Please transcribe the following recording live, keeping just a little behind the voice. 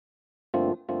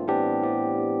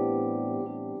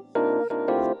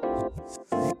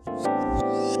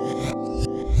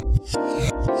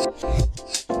Today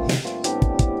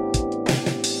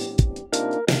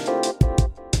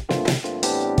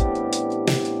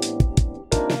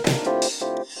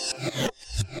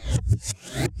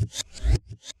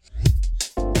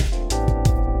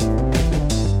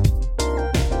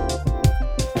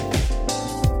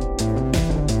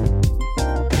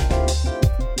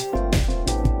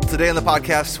on the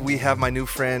podcast, we have my new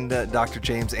friend, Dr.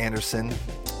 James Anderson.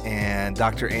 And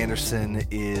Dr. Anderson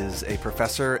is a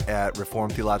professor at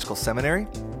Reformed Theological Seminary,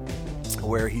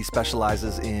 where he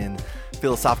specializes in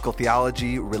philosophical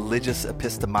theology, religious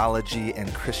epistemology,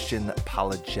 and Christian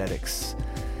apologetics.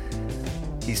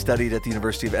 He studied at the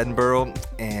University of Edinburgh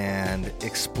and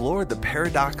explored the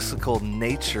paradoxical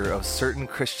nature of certain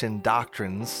Christian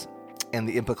doctrines and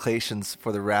the implications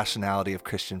for the rationality of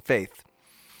Christian faith.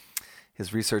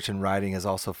 His research and writing has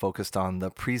also focused on the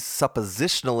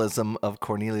presuppositionalism of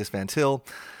Cornelius Van Til,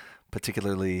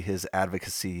 particularly his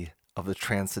advocacy of the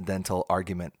transcendental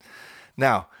argument.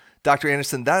 Now, Dr.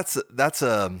 Anderson, that's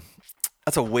a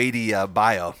weighty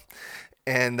bio,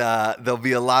 and there'll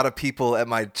be a lot of people at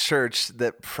my church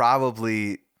that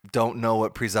probably don't know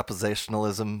what presuppositional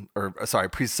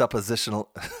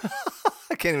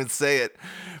I can't even say it.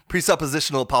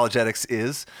 Presuppositional apologetics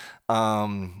is.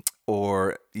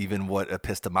 Or even what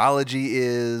epistemology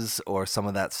is, or some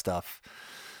of that stuff.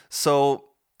 So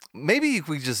maybe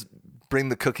we just bring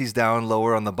the cookies down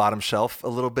lower on the bottom shelf a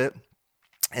little bit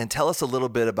and tell us a little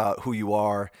bit about who you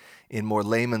are in more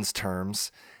layman's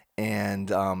terms and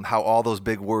how all those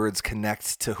big words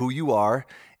connect to who you are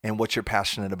and what you're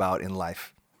passionate about in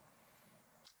life.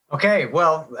 Okay,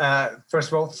 well, first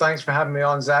of all, thanks for having me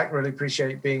on, Zach. Really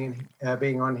appreciate being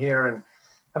on here and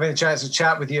having the chance to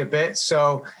chat with you a bit.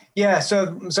 So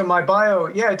my bio,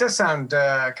 it does sound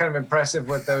kind of impressive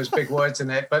with those big words in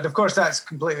it. But of course, that's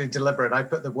completely deliberate. I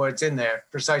put the words in there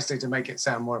precisely to make it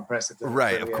sound more impressive.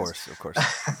 Right, of course.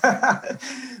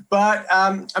 But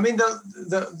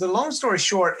the long story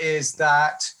short is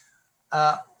that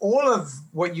all of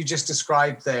what you just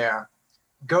described there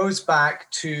goes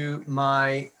back to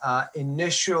my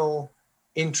initial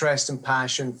interest and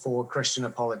passion for Christian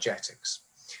apologetics.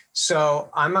 So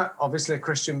I'm obviously a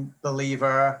Christian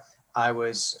believer. I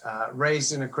was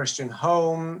raised in a Christian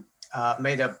home,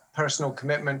 made a personal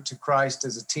commitment to Christ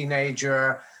as a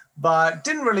teenager, but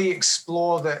didn't really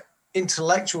explore the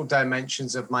intellectual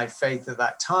dimensions of my faith at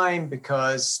that time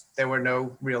because there were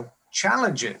no real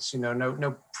challenges,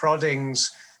 no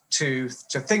proddings to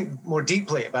think more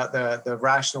deeply about the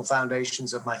rational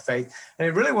foundations of my faith. And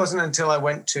it really wasn't until I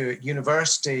went to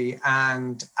university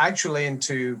and actually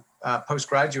into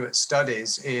postgraduate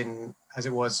studies in, as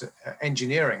it was,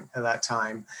 engineering at that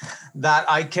time, that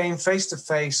I came face to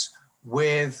face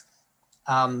with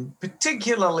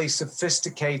particularly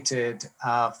sophisticated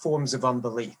forms of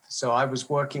unbelief. So I was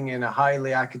working in a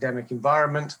highly academic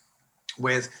environment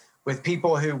with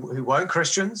people who weren't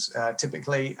Christians,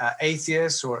 typically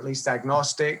atheists or at least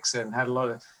agnostics, and had a lot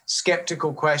of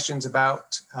skeptical questions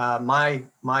about my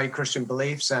Christian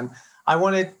beliefs. And I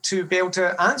wanted to be able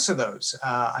to answer those.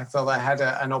 I felt I had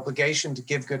an obligation to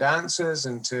give good answers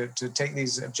and to take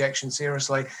these objections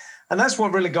seriously. And that's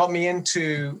what really got me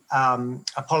into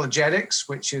apologetics,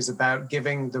 which is about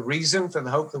giving the reason for the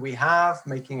hope that we have,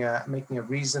 making a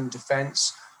reasoned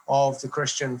defense of the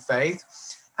Christian faith.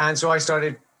 And so I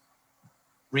started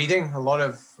reading a lot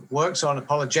of works on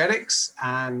apologetics,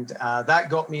 and that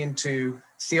got me into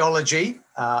theology.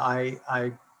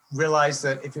 I realized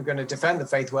that if you're going to defend the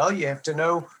faith well, you have to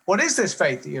know what is this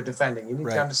faith that you're defending. You need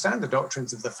to understand the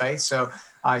doctrines of the faith. So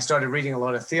I started reading a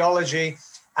lot of theology,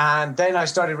 and then I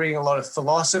started reading a lot of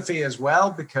philosophy as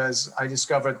well, because I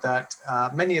discovered that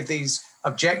many of these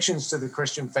objections to the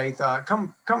Christian faith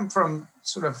come from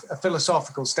sort of a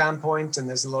philosophical standpoint, and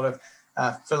there's a lot of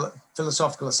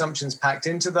philosophical assumptions packed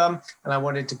into them. And I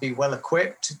wanted to be well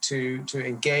equipped to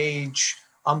engage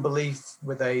unbelief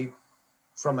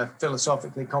from a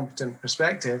philosophically competent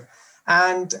perspective.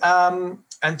 And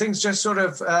things just sort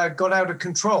of got out of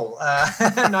control.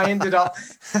 And I ended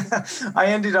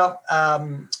up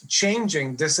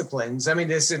changing disciplines. I mean,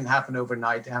 this didn't happen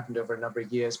overnight. It happened over a number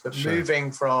of years, but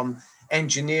moving from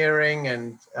engineering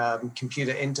and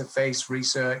computer interface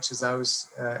research, as I was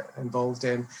involved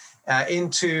in,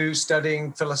 into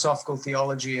studying philosophical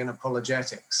theology and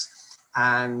apologetics.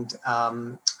 And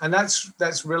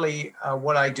that's really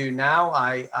what I do now.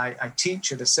 I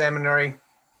teach at a seminary.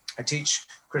 I teach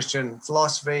Christian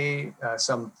philosophy,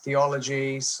 some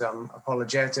theology, some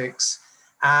apologetics.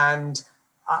 And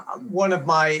one of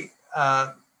my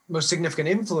most significant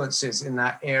influences in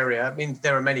that area, I mean,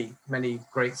 there are many, many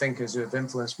great thinkers who have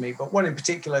influenced me, but one in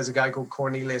particular is a guy called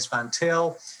Cornelius Van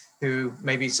Til, who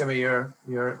maybe some of your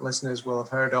listeners will have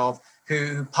heard of,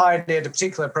 who pioneered a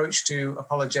particular approach to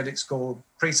apologetics called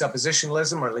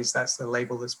presuppositionalism, or at least that's the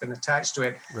label that's been attached to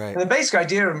it. Right. And the basic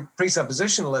idea in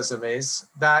presuppositionalism is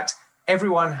that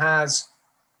everyone has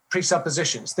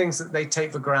presuppositions, things that they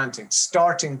take for granted,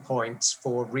 starting points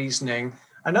for reasoning.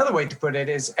 Another way to put it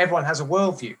is everyone has a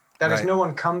worldview. That is, no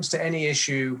one comes to any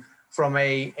issue from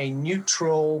a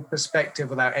neutral perspective,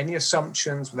 without any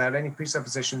assumptions, without any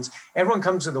presuppositions. Everyone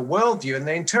comes with a worldview, and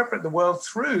they interpret the world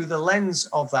through the lens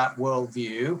of that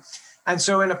worldview. And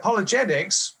so in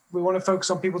apologetics, we want to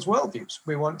focus on people's worldviews.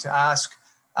 We want to ask,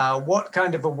 what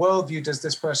kind of a worldview does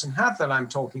this person have that I'm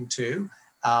talking to?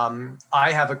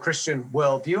 I have a Christian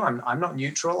worldview. I'm not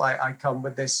neutral. I come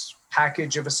with this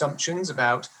package of assumptions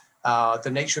about the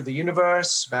nature of the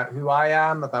universe, about who I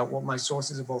am, about what my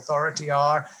sources of authority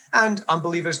are, and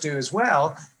unbelievers do as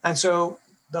well. And so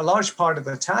the large part of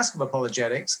the task of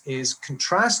apologetics is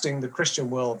contrasting the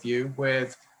Christian worldview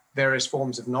with various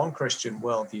forms of non-Christian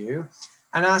worldview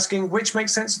and asking which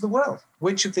makes sense of the world,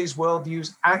 which of these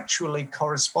worldviews actually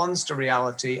corresponds to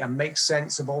reality and makes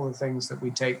sense of all the things that we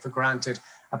take for granted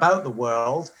about the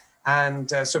world. And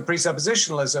so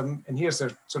presuppositionalism, and here's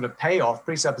the sort of payoff,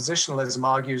 presuppositionalism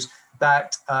argues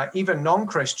that even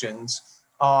non-Christians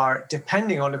are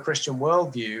depending on a Christian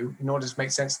worldview in order to make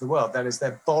sense of the world. That is,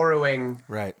 they're borrowing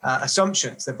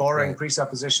assumptions, they're borrowing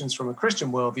presuppositions from a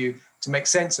Christian worldview to make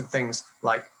sense of things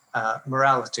like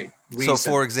morality, reason,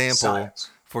 so science.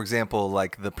 For example,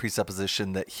 like the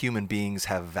presupposition that human beings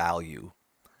have value,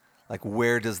 like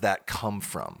where does that come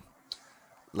from?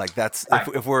 Like that's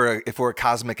if we're a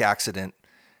cosmic accident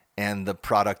and the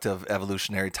product of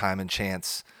evolutionary time and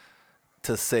chance,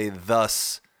 to say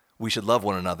thus we should love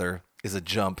one another is a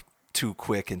jump too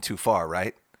quick and too far,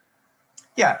 right?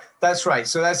 Yeah, that's right.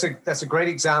 So that's a great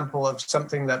example of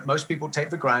something that most people take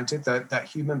for granted, that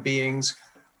human beings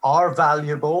are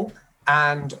valuable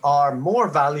and are more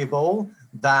valuable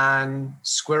than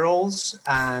squirrels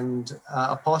and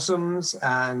opossums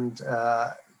and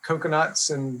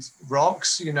coconuts and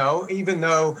rocks, even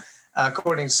though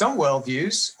according to some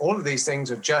worldviews, all of these things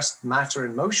are just matter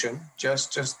in motion,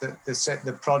 just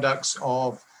the products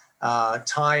of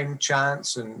time,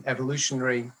 chance, and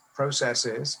evolutionary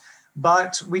processes.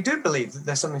 But we do believe that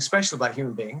there's something special about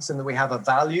human beings and that we have a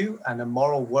value and a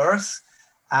moral worth.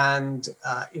 And,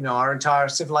 our entire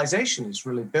civilization is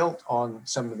really built on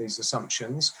some of these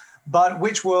assumptions. But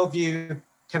which worldview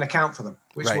can account for them?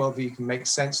 Which worldview can make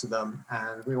sense of them?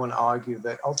 And we want to argue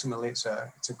that ultimately it's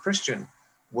a Christian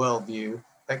worldview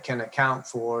that can account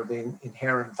for the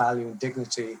inherent value and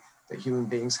dignity that human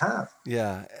beings have.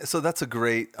 Yeah. So that's a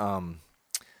great,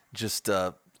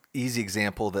 easy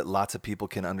example that lots of people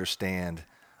can understand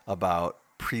about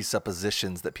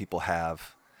presuppositions that people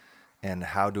have and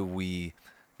how do we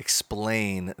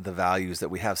explain the values that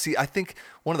we have. See, I think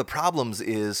one of the problems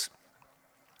is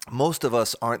most of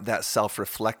us aren't that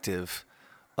self-reflective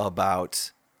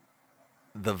about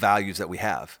the values that we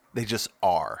have. They just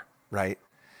are, right?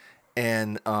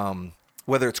 And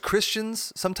whether it's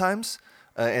Christians sometimes,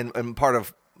 and part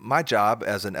of my job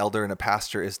as an elder and a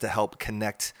pastor is to help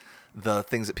connect the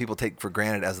things that people take for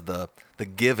granted as the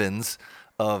givens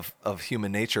of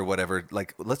human nature, whatever.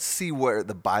 Like, let's see where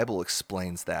the Bible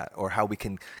explains that, or how we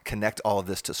can connect all of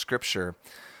this to Scripture.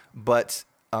 But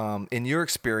in your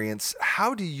experience,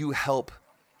 how do you help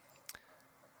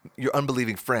your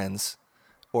unbelieving friends,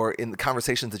 or in the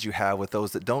conversations that you have with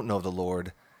those that don't know the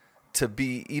Lord, to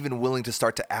be even willing to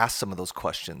start to ask some of those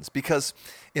questions? Because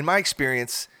in my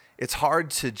experience, it's hard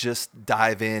to just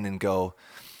dive in and go,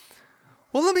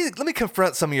 well, let me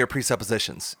confront some of your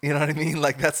presuppositions. You know what I mean?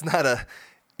 Like, that's not a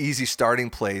easy starting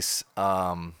place.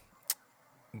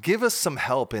 Give us some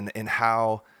help in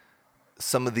how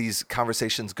some of these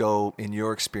conversations go in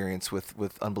your experience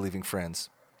with unbelieving friends.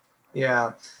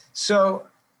 Yeah. So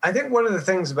I think one of the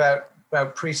things about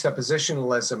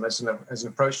presuppositionalism as an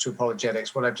approach to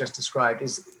apologetics, what I've just described,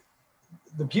 is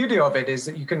the beauty of it is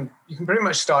that you can pretty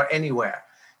much start anywhere.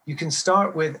 You can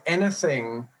start with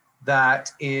anything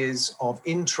that is of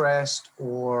interest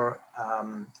or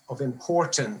of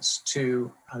importance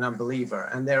to an unbeliever.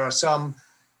 And there are some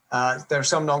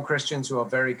non-Christians who are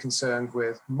very concerned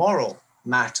with moral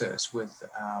matters, with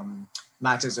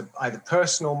matters of either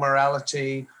personal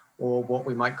morality or what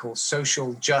we might call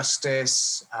social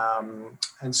justice.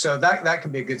 And so that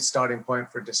can be a good starting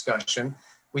point for discussion.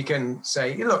 We can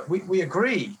say, look, we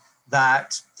agree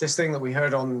that this thing that we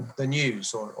heard on the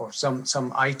news or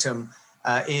some item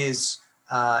is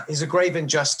a grave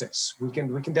injustice. We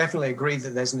can definitely agree that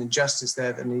there's an injustice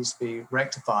there that needs to be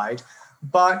rectified.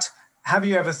 But have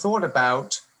you ever thought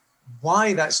about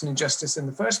why that's an injustice in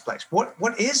the first place.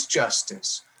 What is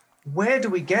justice? Where do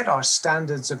we get our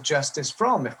standards of justice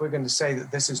from if we're going to say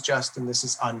that this is just and this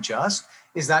is unjust?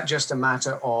 Is that just a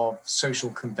matter of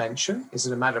social convention? Is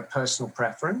it a matter of personal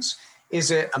preference? Is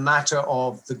it a matter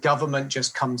of the government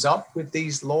just comes up with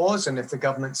these laws, and if the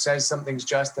government says something's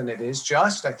just, then it is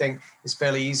just? I think it's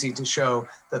fairly easy to show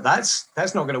that that's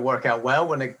not going to work out well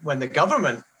when the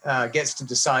government gets to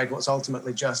decide what's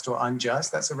ultimately just or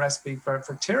unjust. That's a recipe for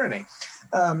tyranny.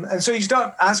 And so you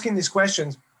start asking these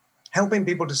questions, helping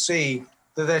people to see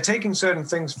that they're taking certain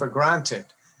things for granted,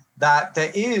 that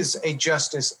there is a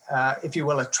justice, if you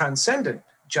will, a transcendent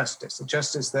justice, a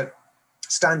justice that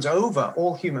stands over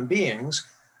all human beings.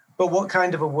 But what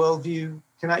kind of a worldview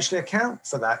can actually account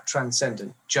for that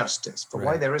transcendent justice, for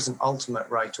why there isn't ultimate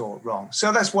right or wrong?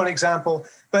 So that's one example.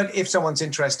 But if someone's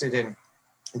interested in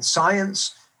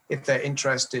science, if they're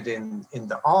interested in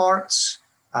the arts,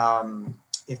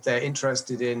 if they're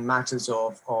interested in matters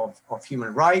of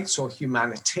human rights or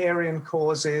humanitarian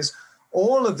causes,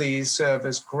 all of these serve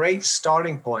as great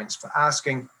starting points for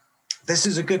asking, this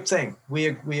is a good thing.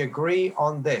 We agree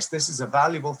on this. This is a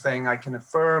valuable thing. I can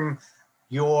affirm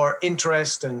your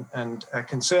interest and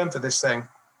concern for this thing.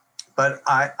 But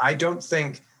I don't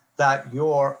think that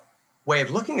your way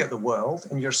of looking at the world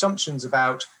and your assumptions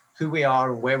about who we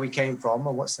are and where we came from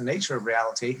and what's the nature of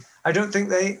reality, I don't think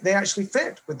they actually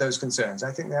fit with those concerns.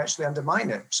 I think they actually undermine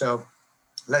it. So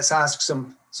let's ask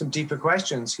some deeper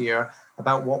questions here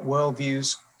about what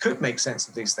worldviews could make sense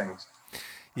of these things.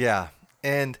 Yeah.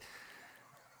 And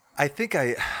I think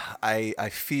I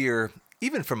fear,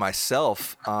 even for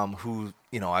myself, who,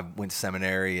 I went to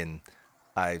seminary and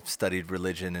I studied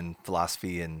religion and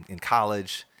philosophy in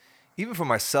college. Even for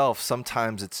myself,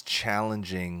 sometimes it's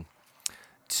challenging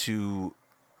to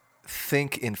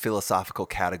think in philosophical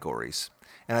categories.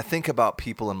 And I think about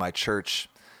people in my church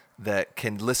that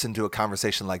can listen to a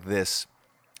conversation like this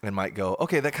and might go,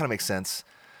 okay, that kind of makes sense.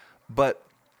 But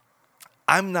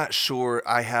I'm not sure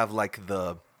I have like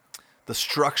the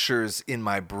structures in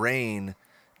my brain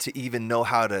to even know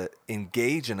how to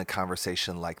engage in a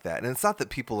conversation like that. And it's not that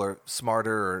people are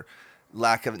smarter or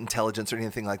lack of intelligence or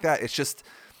anything like that. It's just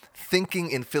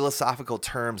thinking in philosophical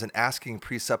terms and asking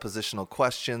presuppositional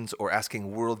questions or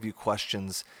asking worldview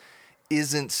questions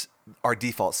isn't our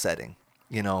default setting.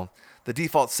 The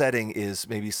default setting is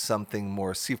maybe something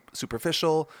more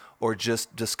superficial or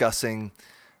just discussing,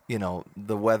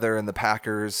 the weather and the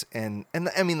Packers. And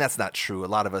I mean, that's not true. A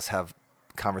lot of us have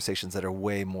conversations that are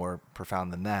way more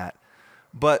profound than that.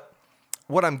 But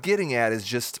what I'm getting at is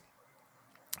just,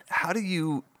 how do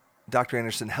you, Dr.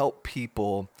 Anderson, help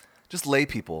people, just lay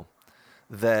people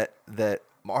that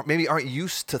maybe aren't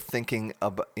used to thinking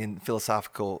in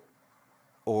philosophical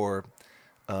or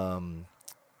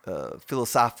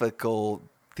philosophical,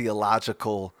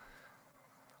 theological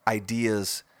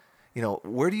ideas?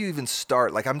 Where do you even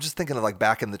start? Like, I'm just thinking of like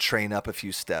backing the train up a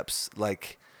few steps,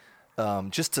 like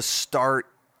just to start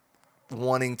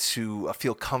wanting to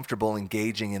feel comfortable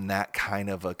engaging in that kind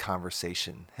of a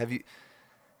conversation. Have you?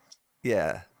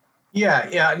 Yeah.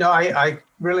 Yeah. No, I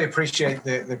really appreciate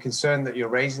the concern that you're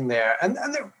raising there. And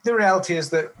the reality is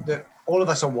that all of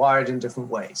us are wired in different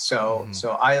ways. So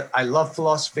I love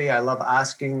philosophy. I love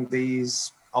asking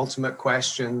these ultimate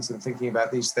questions and thinking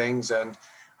about these things.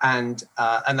 And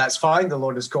that's fine. The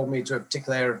Lord has called me to a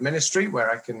particular area of ministry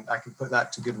where I can put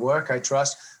that to good work, I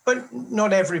trust. But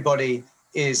not everybody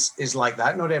is like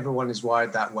that. Not everyone is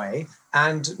wired that way.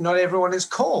 And not everyone is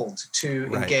called to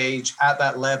engage at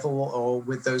that level or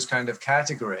with those kind of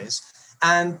categories.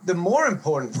 And the more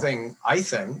important thing, I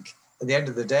think, at the end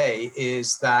of the day,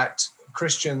 is that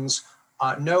Christians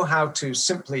know how to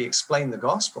simply explain the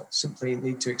gospel, simply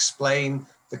need to explain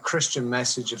the Christian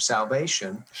message of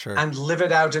salvation and live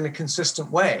it out in a consistent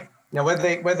way. Now, whether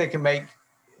they can make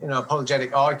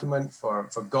apologetic argument for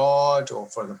God or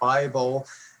for the Bible,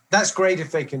 that's great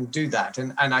if they can do that.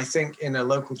 And I think in a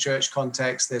local church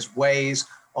context, there's ways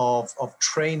of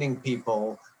training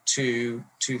people to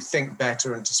think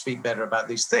better and to speak better about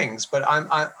these things. But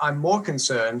I'm more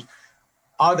concerned,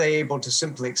 are they able to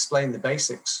simply explain the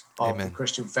basics of the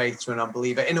Christian faith to an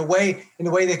unbeliever in a way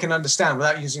they can understand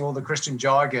without using all the Christian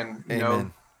jargon,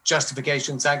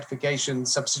 justification, sanctification,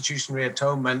 substitutionary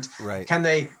atonement? Right. Can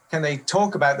they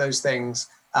talk about those things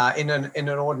in an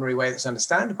ordinary way that's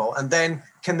understandable? And then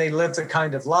can they live the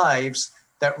kind of lives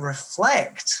that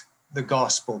reflect the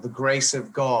gospel, the grace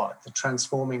of God, the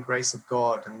transforming grace of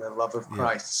God and the love of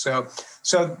Christ? So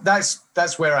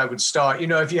that's where I would start.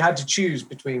 If you had to choose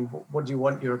between what do you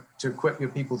want to equip your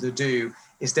people to do,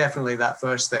 is definitely that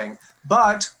first thing.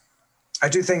 But I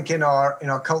do think in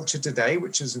our culture today,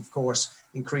 which is of course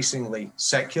increasingly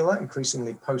secular,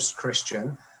 increasingly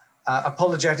post-Christian,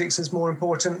 apologetics is more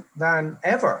important than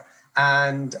ever.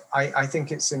 And I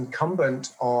think it's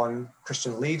incumbent on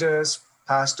Christian leaders,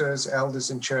 pastors,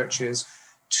 elders in churches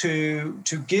to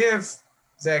give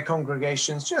their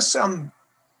congregations just some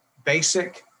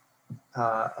basic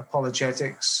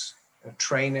apologetics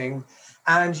training.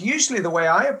 And usually the way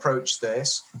I approach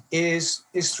this is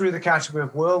through the category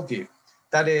of worldview.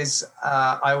 That is,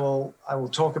 I will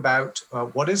talk about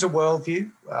what is a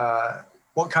worldview,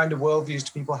 what kind of worldviews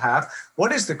do people have,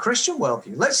 what is the Christian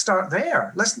worldview. Let's start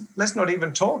there. Let's not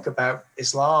even talk about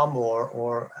Islam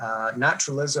or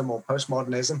naturalism or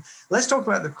postmodernism. Let's talk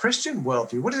about the Christian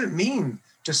worldview. What does it mean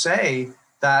to say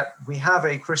that we have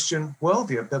a Christian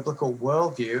worldview, a biblical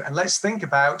worldview? And let's think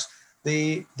about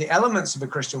the elements of a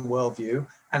Christian worldview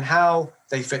and how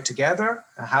they fit together,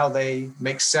 and how they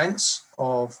make sense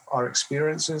of our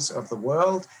experiences of the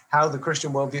world, how the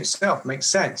Christian worldview itself makes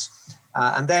sense.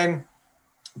 And then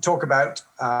talk about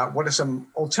what are some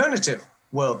alternative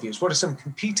worldviews, what are some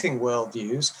competing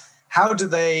worldviews, how do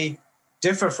they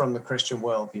differ from the Christian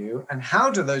worldview, and how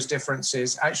do those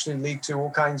differences actually lead to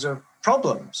all kinds of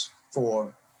problems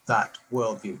for that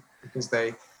worldview, because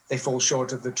they fall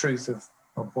short of the truth of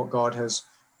what God has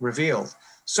revealed.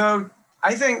 So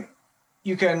I think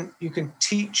you can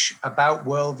teach about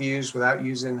worldviews without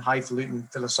using highfalutin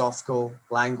philosophical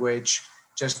language.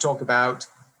 Just talk about,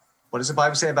 what does the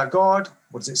Bible say about God?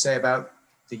 What does it say about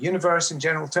the universe in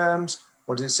general terms?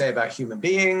 What does it say about human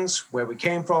beings, where we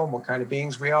came from, what kind of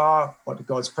beings we are, what are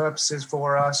God's purposes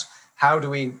for us? How do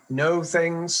we know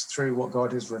things through what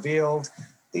God has revealed?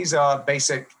 These are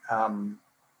basic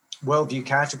worldview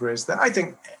categories that I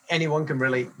think anyone can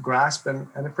really grasp and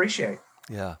appreciate.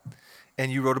 Yeah.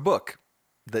 And you wrote a book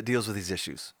that deals with these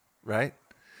issues, right?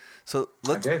 So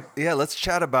let's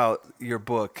chat about your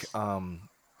book.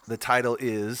 The title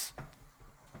is,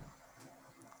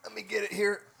 let me get it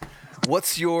here.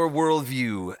 What's Your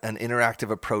Worldview? An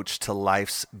Interactive Approach to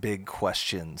Life's Big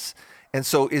Questions. And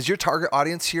so is your target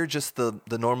audience here just the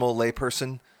normal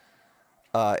layperson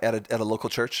at a local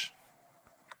church?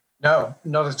 No,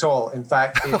 not at all. In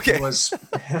fact, it was,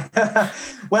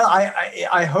 well,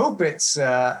 I hope it's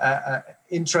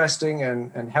interesting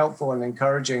and helpful and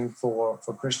encouraging for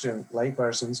Christian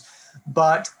laypersons.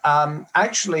 But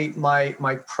actually,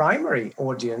 my primary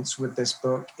audience with this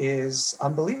book is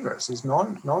unbelievers, is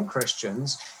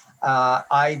non-Christians.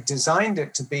 I designed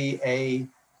it to be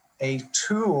a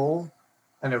tool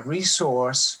and a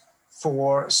resource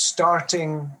for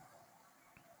starting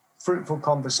fruitful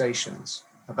conversations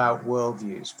about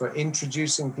worldviews, for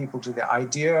introducing people to the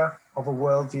idea of a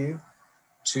worldview,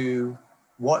 to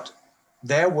what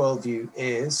their worldview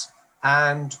is,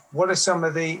 and what are some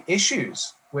of the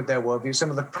issues with their worldview, some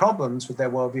of the problems with their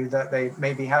worldview that they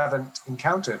maybe haven't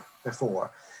encountered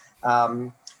before.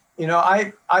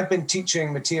 I've been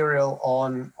teaching material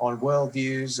on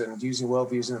worldviews and using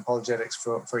worldviews in apologetics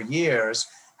for years,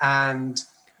 and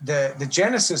the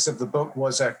genesis of the book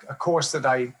was a course that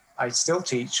I still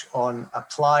teach on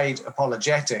applied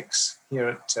apologetics here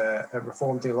at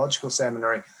Reformed Theological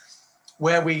Seminary,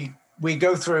 where we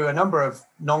go through a number of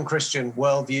non-Christian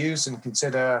worldviews and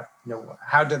consider,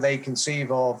 how do they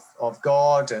conceive of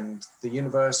God and the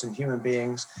universe and human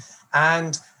beings.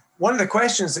 And one of the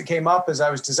questions that came up as I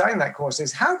was designing that course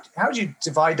is, how do you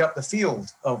divide up the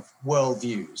field of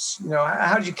worldviews?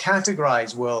 How do you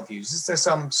categorize worldviews? Is there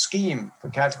some scheme for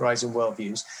categorizing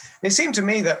worldviews? And it seemed to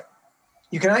me that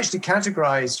you can actually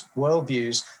categorize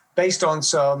worldviews based on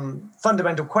some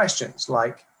fundamental questions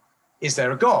like, is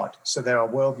there a God? So there are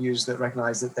worldviews that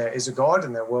recognize that there is a God,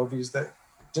 and there are worldviews that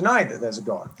deny that there's a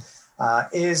God.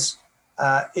 Is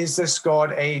this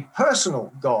God a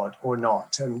personal God or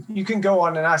not? And you can go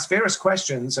on and ask various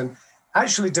questions and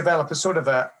actually develop a sort of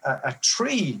a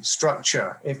tree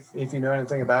structure. If you know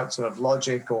anything about sort of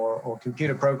logic or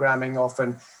computer programming,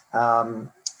 often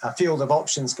a field of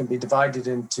options can be divided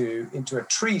into a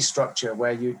tree structure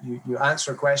where you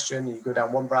answer a question, you go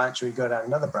down one branch or you go down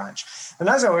another branch. And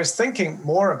as I was thinking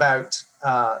more about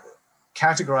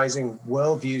categorizing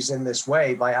worldviews in this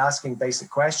way by asking basic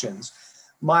questions,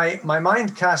 my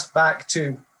mind cast back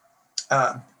to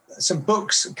some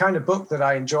books, kind of book that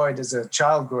I enjoyed as a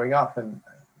child growing up, and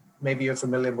maybe you're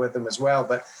familiar with them as well.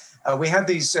 But we had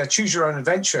these Choose Your Own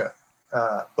Adventure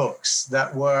books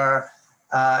that were,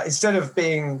 instead of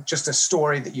being just a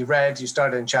story that you read, you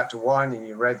started in chapter 1 and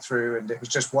you read through and it was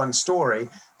just one story.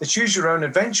 The Choose Your Own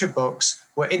Adventure books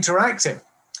were interactive.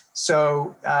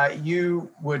 So you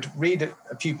would read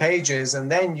a few pages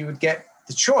and then you would get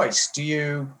the choice. Do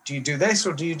you do this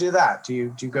or do you do that? Do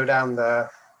you go down the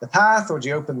path or do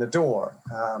you open the door?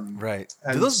 Right.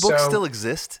 Do those books still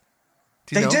exist?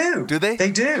 They do. Do they?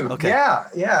 They do. Okay.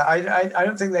 Yeah. I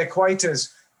don't think they're quite as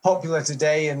popular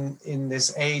today in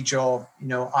this age of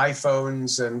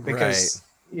iPhones, and because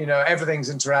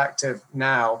everything's interactive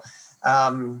now.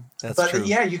 But true.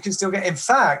 Yeah, you can still get. In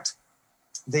fact,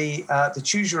 the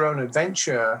Choose Your Own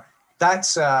Adventure.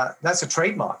 That's a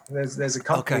trademark. There's a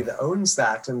company that owns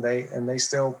that, and they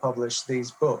still publish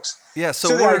these books. Yeah,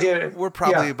 so we're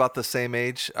probably about the same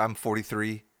age. I'm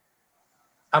 43.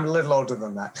 I'm a little older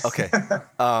than that. Okay.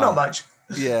 Not much.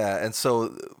 Yeah, and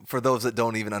so for those that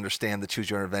don't even understand the Choose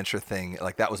Your Own Adventure thing,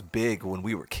 like that was big when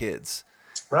we were kids.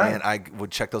 Right. And I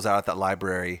would check those out at that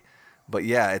library. But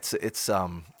yeah, it's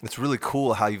really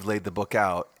cool how you've laid the book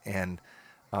out, and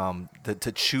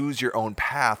to choose your own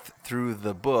path through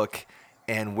the book,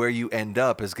 and where you end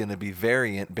up is going to be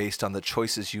variant based on the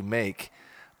choices you make.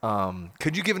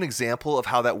 Could you give an example of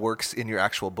how that works in your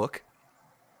actual book?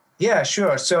 Yeah,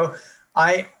 sure. So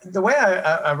the way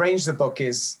I arranged the book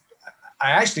is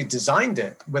I actually designed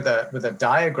it with a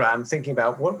diagram, thinking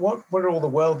about what are all the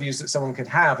worldviews that someone could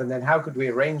have, and then how could we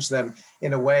arrange them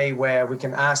in a way where we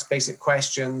can ask basic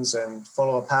questions and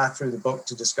follow a path through the book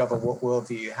to discover what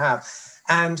worldview you have.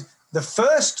 And the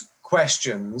first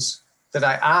questions that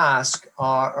I ask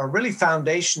are really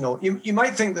foundational. You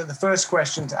might think that the first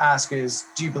question to ask is,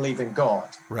 do you believe in God?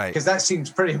 Right. Because that seems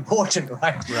pretty important,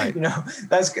 right? Right.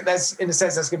 That's in a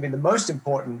sense, that's going to be the most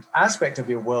important aspect of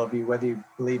your worldview, whether you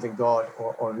believe in God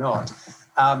or not.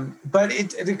 But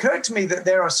it occurred to me that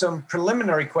there are some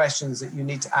preliminary questions that you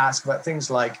need to ask about things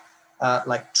like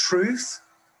truth,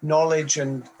 knowledge,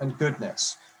 and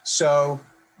goodness. So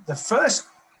the first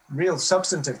real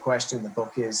substantive question in the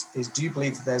book is do you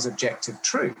believe that there's objective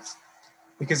truth?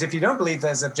 Because if you don't believe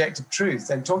there's objective truth,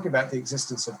 then talking about the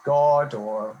existence of God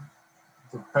or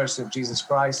the person of Jesus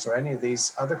Christ or any of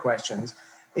these other questions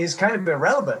is kind of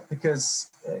irrelevant, because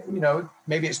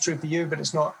maybe it's true for you, but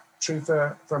it's not true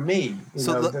for me.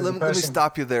 Let me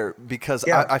stop you there, because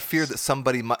I fear that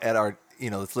somebody at our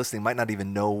that's listening might not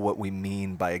even know what we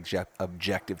mean by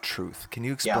objective truth. Can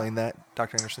you explain that,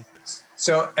 Dr. Anderson?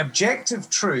 So objective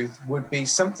truth would be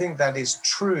something that is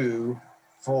true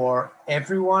for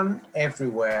everyone,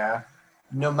 everywhere,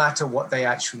 no matter what they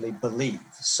actually believe.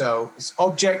 So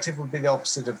objective would be the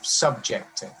opposite of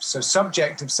subjective. So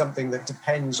subjective, something that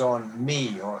depends on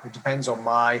me, or it depends on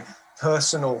my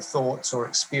personal thoughts or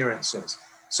experiences.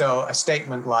 So a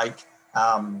statement like,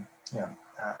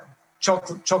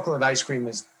 chocolate ice cream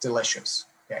is delicious.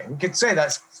 Okay, we could say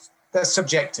that's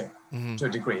subjective to a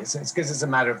degree. It's because it's a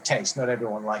matter of taste. Not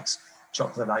everyone likes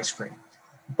chocolate ice cream.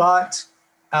 But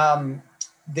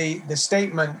the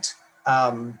statement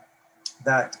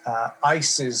that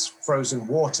ice is frozen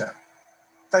water,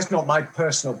 that's not my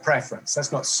personal preference.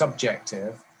 That's not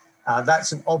subjective.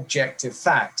 That's an objective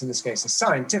fact. In this case, a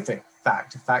scientific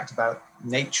fact, a fact about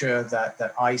nature,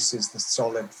 that ice is the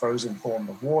solid frozen form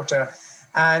of water.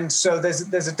 And so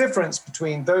there's a difference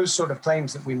between those sort of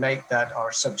claims that we make that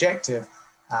are subjective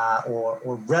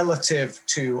or relative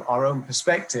to our own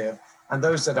perspective, and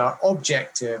those that are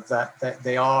objective, that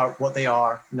they are what they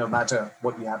are, no matter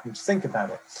what you happen to think about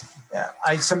it.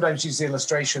 I sometimes use the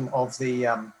illustration of the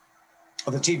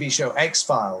TV show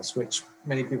X-Files, which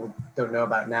many people don't know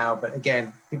about now, but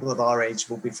again, people of our age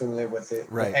will be familiar with the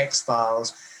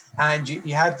X-Files. And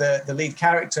you had the lead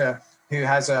character who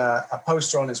has a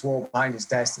poster on his wall behind his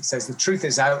desk that says, "The truth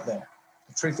is out there.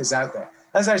 The truth is out there."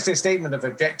 That's actually a statement of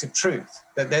objective truth,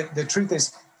 that the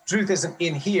truth isn't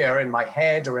in here, in my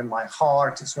head or in my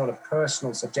heart. It's not a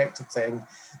personal, subjective thing.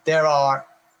 There are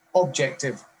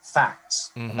objective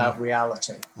facts about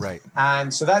reality. Right.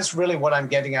 And so that's really what I'm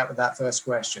getting at with that first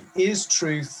question. Is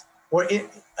truth, or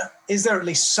is there at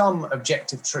least some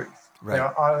objective truth? Right.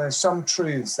 Are there some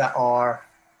truths that are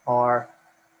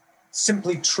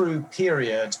simply true,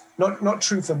 period? Not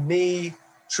true for me,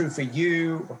 true for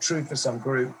you, or true for some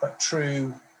group, but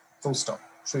true, full stop.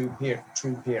 True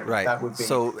period. Right. That would be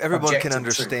so everyone can objective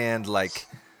understand truth.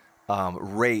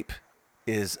 Rape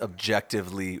is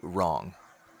objectively wrong.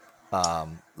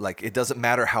 It doesn't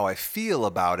matter how I feel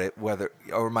about it, whether,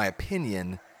 or my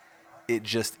opinion, it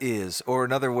just is. Or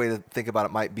another way to think about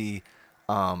it might be,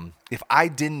 if I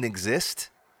didn't exist,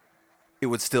 it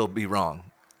would still be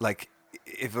wrong. Like,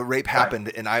 if a rape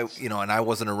happened and I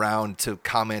wasn't around to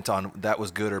comment on that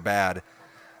was good or bad,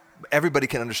 everybody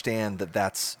can understand that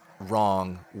that's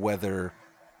wrong, whether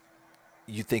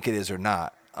you think it is or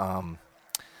not.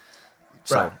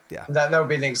 Right. Yeah. That would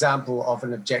be an example of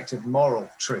an objective moral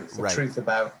truth, a truth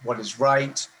about what is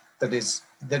right, that is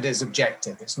that is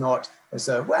objective. It's not as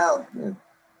though, well,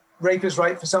 rape is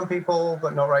right for some people,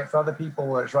 but not right for other people,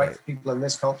 or it's right for people in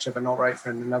this culture, but not right for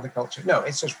another culture. No,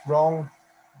 it's just wrong,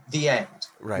 the end.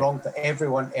 Right. Wrong for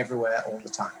everyone, everywhere, all the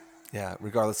time. Yeah,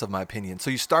 regardless of my opinion. So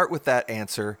you start with that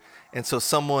answer, and so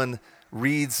someone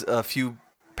reads a few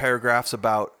paragraphs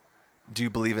about, do you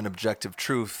believe in objective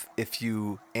truth? If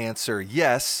you answer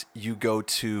yes, you go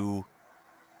to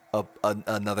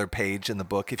another page in the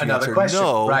book. If you Another answer question,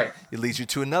 no, right. it leads you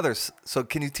to another. So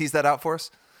can you tease that out for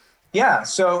us? Yeah,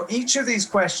 so each of these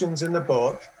questions in the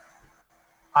book,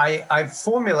 I've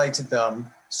formulated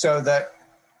them so that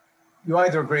you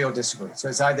either agree or disagree. So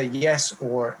it's either yes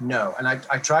or no. And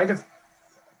I try to,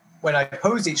 when I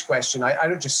pose each question, I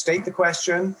don't just state the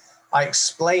question, I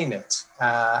explain it.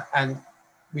 And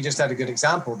we just had a good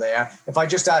example there. If I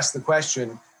just ask the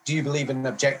question, do you believe in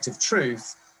objective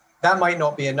truth? That might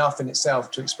not be enough in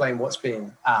itself to explain what's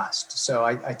being asked. So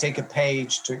I take a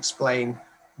page to explain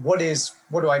what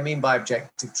do I mean by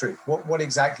objective truth? What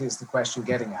exactly is the question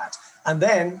getting at? And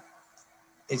then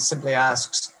it simply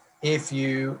asks, if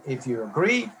you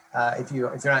agree, if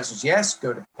your answer is yes,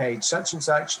 go to page such and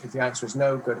such. If your answer is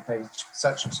no, go to page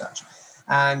such and such.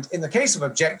 And in the case of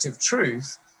objective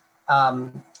truth,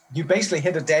 you basically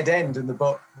hit a dead end in the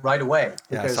book right away.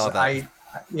 Yeah, I saw that.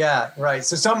 Yeah, right.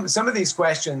 So some of these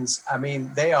questions, I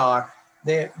mean,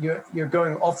 you're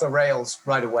going off the rails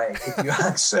right away if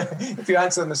you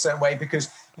answer them a certain way, because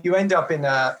you end up in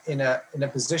a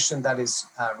position that is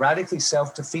radically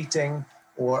self-defeating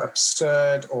or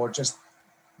absurd or just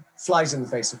flies in the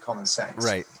face of common sense.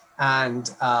 Right. And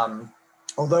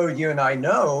although you and I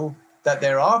know that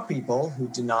there are people who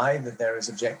deny that there is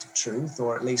objective truth,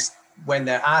 or at least when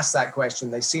they're asked that question,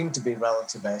 they seem to be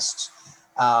relativists.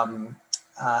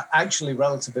 Actually,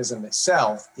 relativism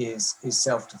itself is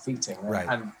self-defeating, right?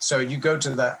 And so you go to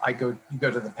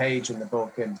the page in the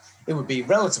book, and it would be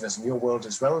relativism. Your world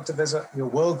is relativism.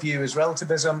 Your worldview is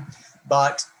relativism.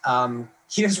 But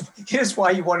here's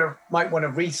why you might want to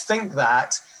rethink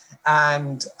that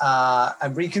and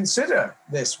reconsider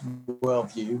this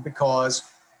worldview, because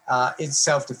it's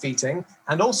self-defeating,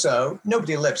 and also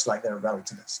nobody lives like they're a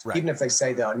relativist. Right. Even if they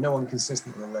say they are, no one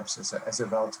consistently lives as a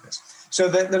relativist. So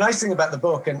the nice thing about the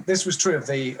book, and this was true of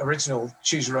the original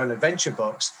Choose Your Own Adventure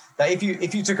books, that if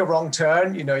you took a wrong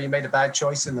turn, you made a bad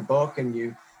choice in the book, and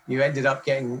you ended up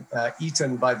getting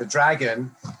eaten by the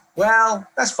dragon, well,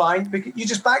 that's fine. You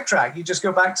just backtrack. You just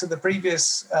go back to the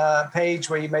previous page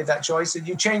where you made that choice, and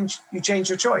you change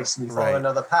your choice, and you follow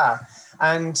another path.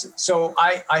 And so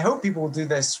I hope people will do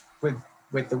this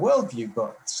with the worldview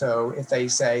book. So if they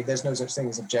say there's no such thing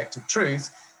as objective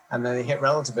truth, and then they hit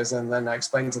relativism, and then I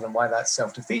explain to them why that's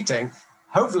self-defeating,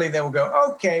 hopefully they will go,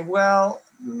 okay, well,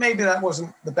 maybe that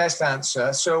wasn't the best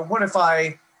answer. So what if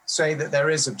I say that there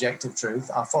is objective truth?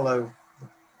 I'll follow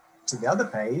to the other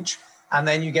page, and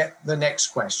then you get the next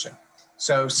question.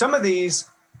 So some of these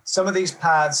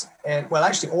paths, well,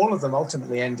 actually all of them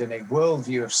ultimately end in a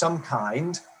worldview of some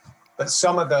kind, but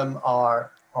some of them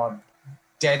are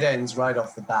dead ends right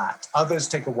off the bat. Others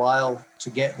take a while to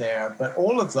get there, but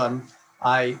all of them,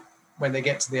 when they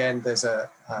get to the end, there's a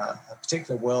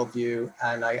particular worldview,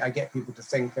 and I get people to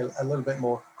think a little bit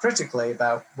more critically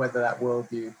about whether that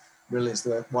worldview really is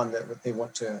the one that they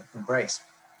want to embrace.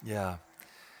 Yeah.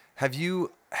 Have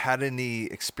you had any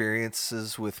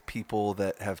experiences with people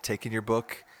that have taken your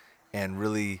book and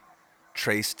really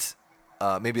traced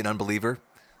maybe an unbeliever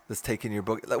that's taken your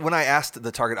book? When I asked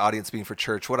the target audience being for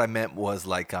church, what I meant was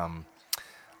like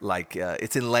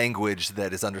it's in language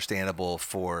that is understandable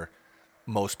for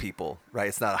most people, right?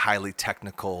 It's not a highly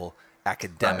technical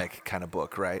academic kind of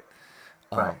book, right?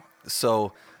 Right.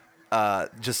 So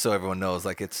just so everyone knows,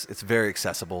 like it's very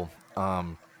accessible.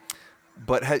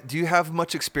 But do you have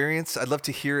much experience? I'd love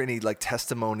to hear any like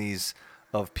testimonies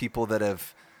of people that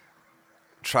have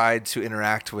tried to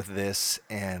interact with this,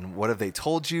 and what have they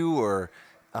told you, or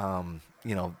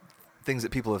things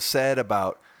that people have said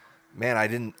about, man, I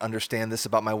didn't understand this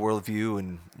about my worldview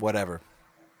and whatever.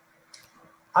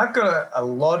 I've got a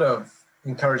lot of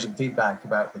encouraging feedback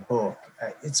about the book.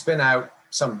 It's been out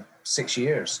some 6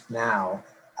 years now,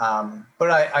 but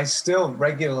I still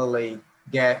regularly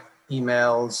get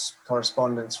emails,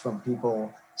 correspondence from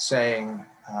people saying,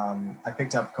 I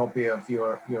picked up a copy of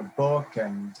your book,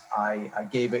 and I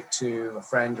gave it to a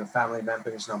friend or family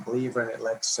member who's an unbeliever, and it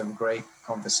led to some great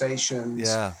conversations.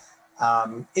 Yeah.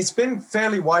 It's been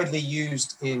fairly widely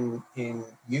used in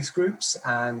youth groups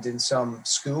and in some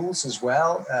schools as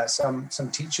well. Some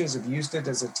teachers have used it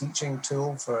as a teaching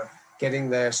tool for getting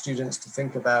their students to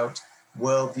think about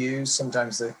worldviews.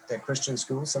 Sometimes they're Christian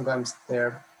schools, sometimes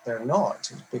they're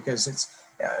not, because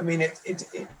I mean,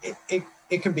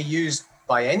 it can be used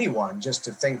by anyone just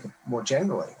to think more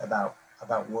generally about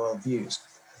worldviews.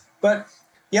 But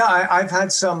yeah, I've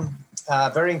had some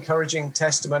very encouraging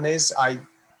testimonies. I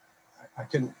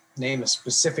couldn't name a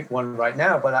specific one right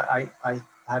now, but I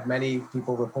had many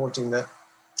people reporting that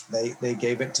they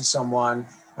gave it to someone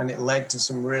and it led to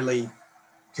some really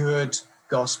good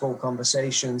gospel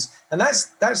conversations. And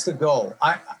that's the goal.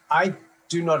 I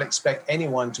do not expect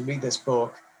anyone to read this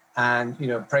book and,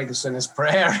 pray the sinner's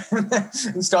prayer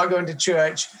and start going to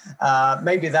church.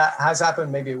 Maybe that has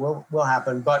happened, maybe it will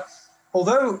happen. But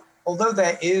although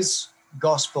there is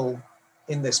gospel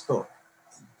in this book,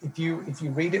 if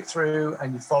you read it through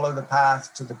and you follow the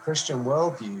path to the Christian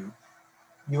worldview,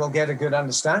 you will get a good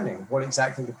understanding of what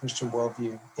exactly the Christian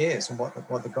worldview is and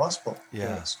what the gospel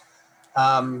is.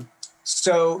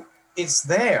 So it's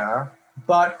there,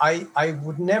 but I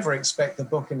would never expect the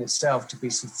book in itself to be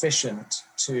sufficient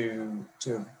to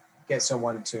get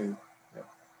someone to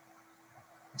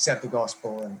accept the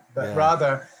gospel. But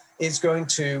rather, it's going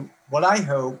to, what I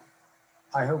hope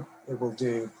it will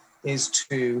do is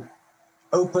to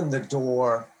open the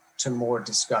door to more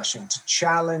discussion, to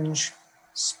challenge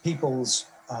people's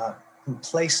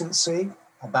complacency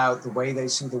about the way they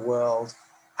see the world,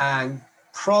 and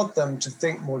prod them to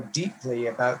think more deeply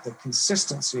about the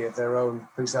consistency of their own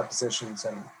presuppositions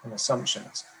and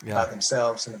assumptions about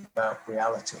themselves and about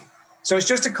reality. So it's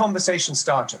just a conversation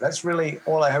starter. That's really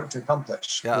all I hope to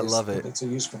accomplish. Yeah, I love it. It's a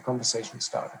useful conversation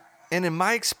starter. And in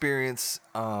my experience,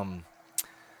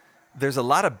 there's a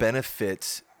lot of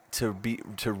benefit to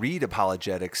read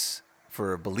apologetics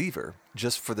for a believer,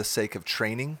 just for the sake of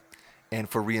training and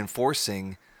for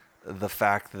reinforcing the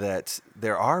fact that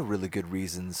there are really good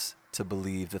reasons to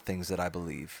believe the things that I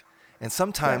believe. And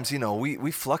sometimes,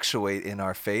 we fluctuate in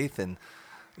our faith and,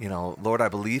 Lord, I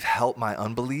believe, help my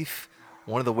unbelief.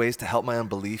 One of the ways to help my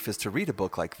unbelief is to read a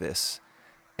book like this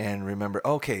and remember,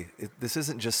 okay, this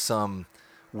isn't just some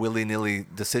willy-nilly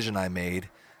decision I made.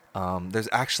 There's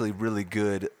actually really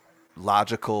good,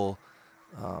 logical,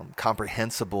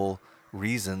 comprehensible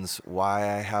reasons why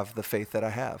I have the faith that I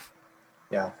have.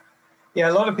 Yeah,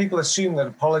 a lot of people assume that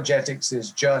apologetics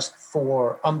is just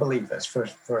for unbelievers,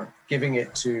 for giving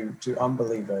it to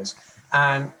unbelievers.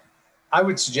 And I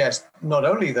would suggest not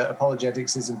only that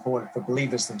apologetics is important for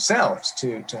believers themselves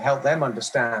to help them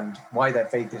understand why their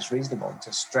faith is reasonable,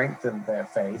 to strengthen their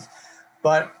faith,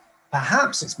 but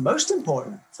perhaps it's most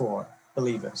important for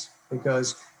believers,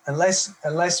 because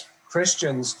unless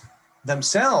Christians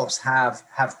themselves have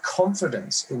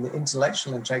confidence in the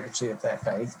intellectual integrity of their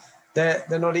faith, they're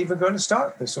not even going to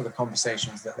start the sort of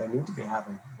conversations that they need to be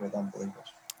having with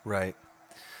unbelievers. Right.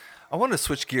 I want to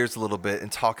switch gears a little bit and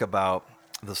talk about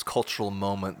this cultural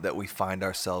moment that we find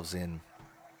ourselves in.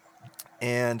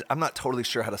 And I'm not totally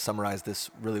sure how to summarize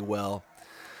this really well,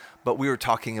 but we were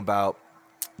talking about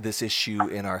this issue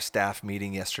in our staff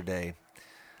meeting yesterday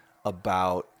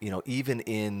about, even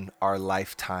in our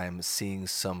lifetime, seeing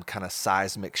some kind of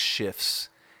seismic shifts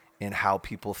in how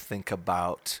people think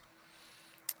about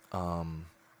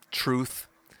truth,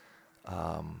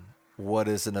 what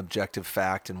is an objective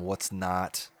fact and what's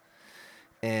not.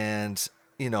 And,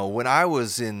 when I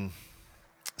was in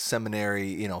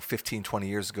seminary, 15, 20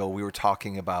 years ago, we were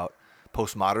talking about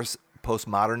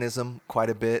postmodernism quite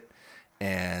a bit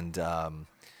and,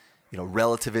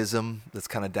 relativism that's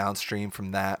kind of downstream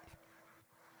from that.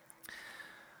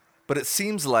 But it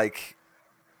seems like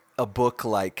a book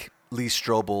like Lee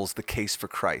Strobel's The Case for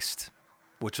Christ,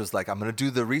 which was like, I'm going to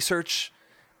do the research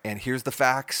and here's the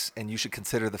facts and you should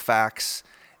consider the facts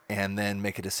and then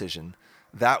make a decision.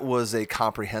 That was a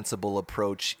comprehensible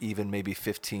approach even maybe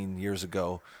 15 years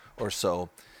ago or so.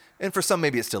 And for some,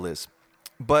 maybe it still is.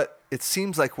 But it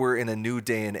seems like we're in a new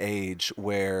day and age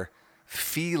where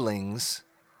feelings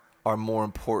are more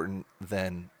important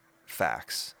than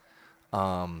facts.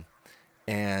 And,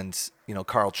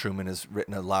 Carl Trueman has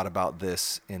written a lot about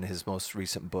this in his most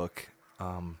recent book.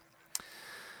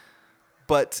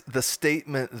 But the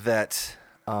statement that,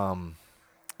 a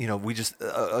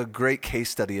great case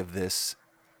study of this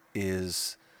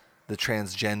is the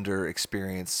transgender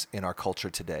experience in our culture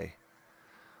today,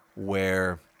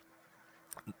 where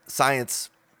science,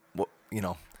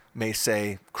 may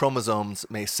say, chromosomes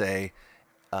may say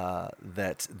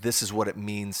that this is what it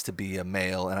means to be a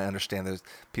male. And I understand there's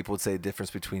people would say the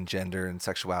difference between gender and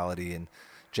sexuality and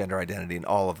gender identity and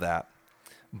all of that.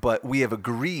 But we have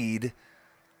agreed,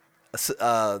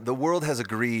 the world has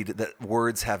agreed that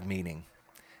words have meaning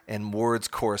and words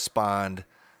correspond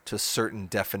to certain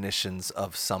definitions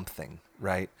of something,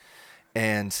 right?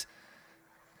 And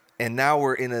now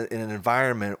we're in an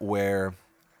environment where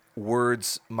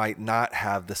words might not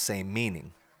have the same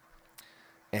meaning.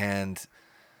 And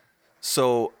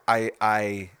so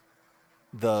the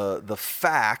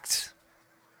fact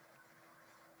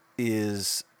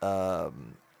is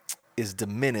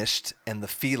diminished and the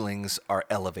feelings are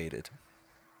elevated.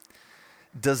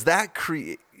 Does that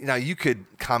create? Now you could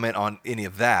comment on any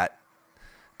of that,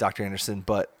 Dr. Anderson,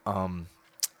 but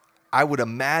I would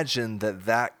imagine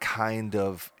that kind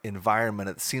of environment,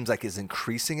 it seems like is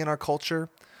increasing in our culture,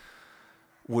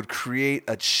 would create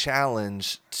a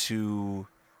challenge to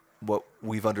what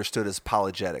we've understood as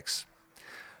apologetics.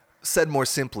 Said more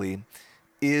simply,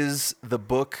 is the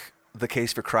book The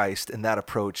Case for Christ and that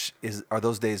approach, are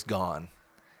those days gone?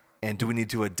 And do we need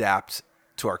to adapt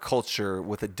to our culture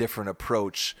with a different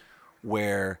approach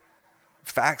where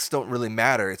facts don't really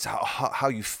matter? It's how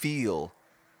you feel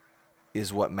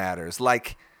is what matters.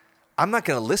 Like, I'm not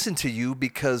going to listen to you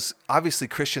because obviously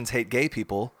Christians hate gay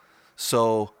people.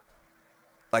 So,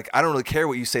 like, I don't really care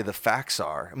what you say the facts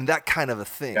are. I mean, that kind of a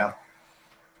thing.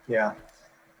 Yeah.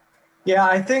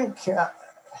 I think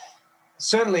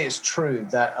certainly it's true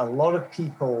that a lot of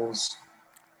people's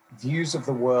views of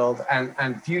the world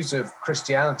and views of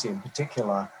Christianity in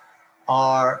particular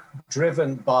are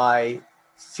driven by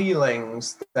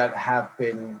feelings that have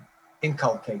been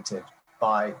inculcated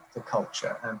by the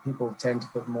culture, and people tend to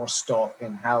put more stock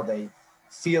in how they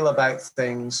feel about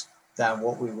things than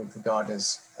what we would regard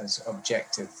as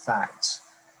objective facts.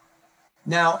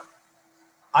 Now,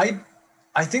 I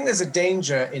think there's a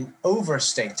danger in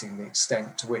overstating the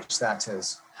extent to which that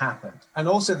has happened. And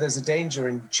also there's a danger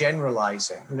in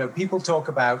generalizing. People talk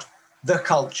about the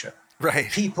culture, right?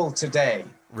 People today,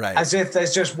 right? As if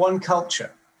there's just one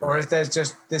culture, or if there's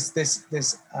just this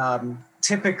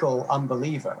typical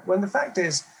unbeliever. When the fact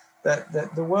is that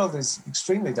the world is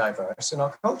extremely diverse and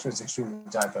our culture is extremely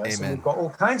diverse. Amen. And we've got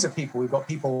all kinds of people. We've got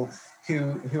people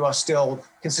who are still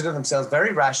consider themselves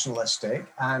very rationalistic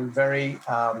and very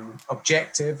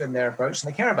objective in their approach,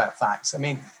 and they care about facts. I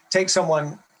mean, pick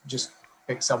someone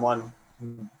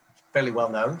fairly well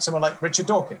known, someone like Richard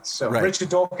Dawkins. So right. Richard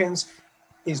Dawkins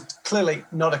is clearly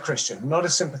not a Christian, not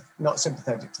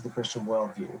sympathetic to the Christian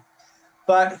worldview,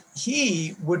 but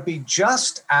he would be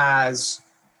just as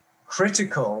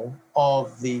critical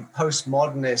of the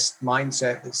postmodernist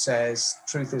mindset that says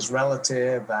truth is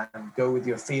relative and go with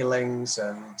your feelings,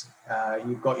 and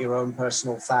you've got your own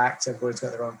personal facts. Everybody's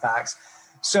got their own facts.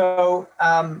 So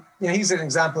he's an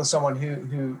example of someone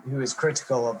who is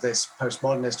critical of this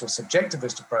postmodernist or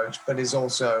subjectivist approach, but is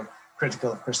also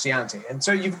critical of Christianity. And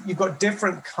so you've got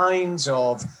different kinds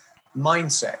of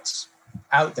mindsets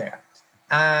out there,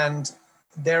 and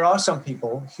there are some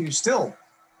people who still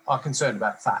are concerned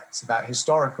about facts, about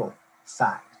historical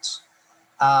facts.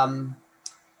 And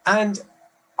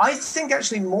I think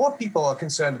actually more people are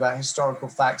concerned about historical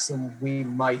facts than we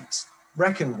might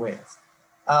reckon with.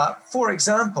 For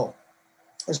example,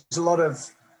 there's a lot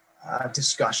of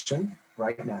discussion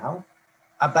right now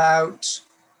about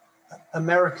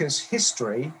America's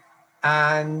history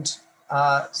and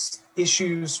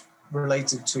issues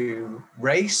related to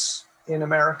race in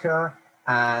America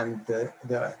and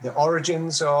the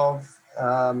origins of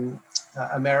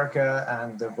America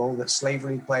and the role that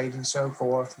slavery played and so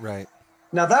forth. Right.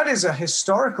 Now, that is a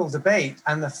historical debate,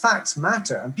 and the facts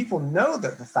matter, and people know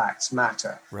that the facts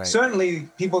matter. Right. Certainly,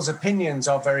 people's opinions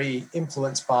are very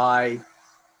influenced by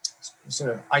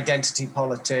sort of identity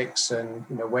politics and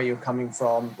where you're coming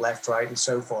from, left, right, and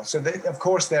so forth. So, of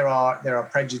course, there are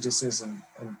prejudices and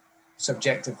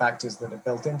subjective factors that are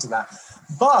built into that.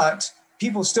 But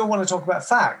people still want to talk about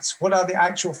facts. What are the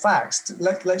actual facts?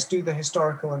 Let's do the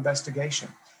historical investigation.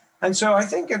 And so I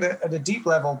think at a deep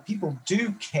level, people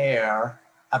do care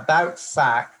about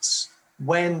facts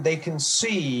when they can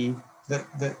see that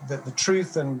the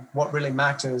truth and what really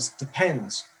matters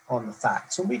depends on the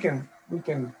facts. And we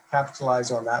can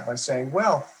capitalize on that by saying,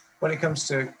 well, when it comes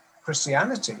to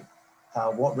Christianity,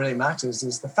 what really matters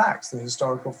is the facts, the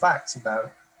historical facts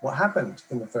about what happened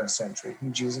in the first century, who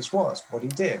Jesus was, what he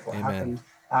did, what Amen. happened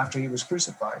after he was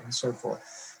crucified, and so forth.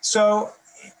 So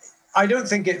I don't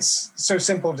think it's so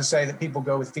simple to say that people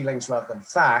go with feelings rather than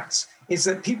facts. It's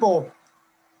that people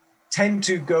tend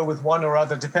to go with one or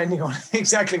other depending on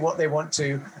exactly what they want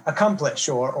to accomplish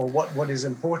or what is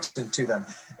important to them.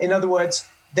 In other words,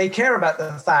 they care about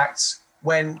the facts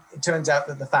when it turns out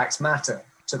that the facts matter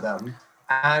to them.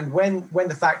 And when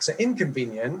the facts are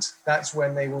inconvenient, that's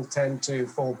when they will tend to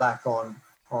fall back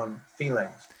on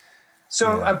feelings.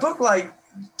 So Yeah. a book like,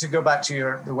 to go back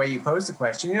to the way you posed the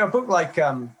question, a book like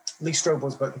Lee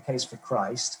Strobel's book, The Case for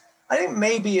Christ, I think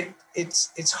maybe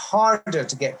it's harder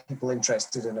to get people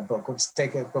interested in a book or to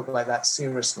take a book like that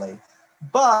seriously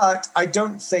But I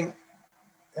think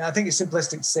it's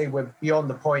simplistic to say we're beyond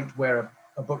the point where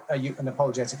an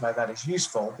apologetic like that is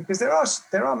useful, because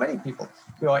there are many people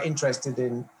who are interested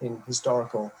in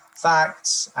historical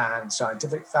facts and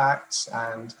scientific facts,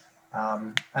 and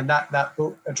that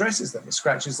book addresses them. It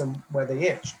scratches them where they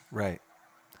itch. Right.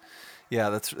 Yeah,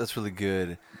 that's really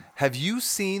good. Have you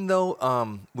seen,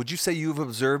 though, would you say you've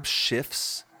observed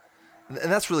shifts?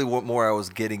 And that's really what more I was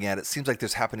getting at. It seems like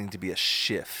there's happening to be a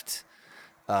shift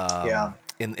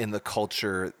in the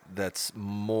culture that's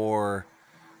more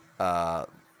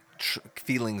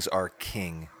feelings are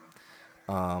king.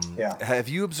 Have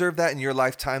you observed that in your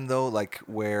lifetime, though, like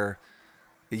where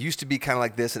it used to be kind of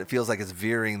like this and it feels like it's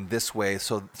veering this way?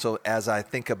 So as I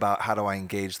think about how do I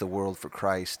engage the world for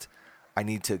Christ, I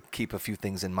need to keep a few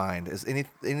things in mind. Is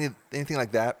anything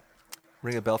like that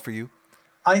ring a bell for you?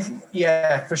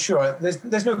 Yeah, for sure.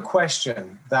 There's no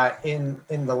question that in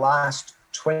the last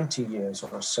 20 years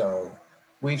or so,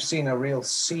 we've seen a real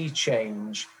sea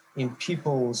change in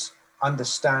people's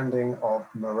understanding of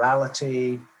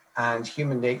morality and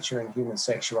human nature and human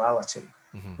sexuality.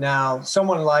 Mm-hmm. Now,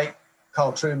 someone like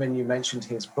Carl Trueman, you mentioned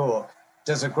his book,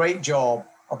 does a great job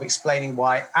of explaining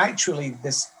why actually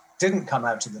this didn't come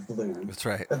out of the blue. That's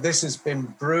right. That this has been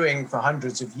brewing for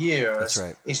hundreds of years. That's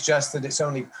right. It's just that it's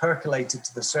only percolated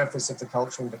to the surface of the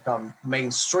culture and become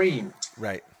mainstreamed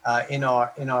right. In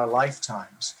our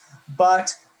lifetimes.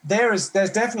 But there's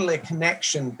definitely a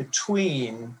connection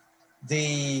between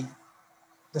the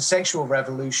sexual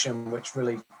revolution, which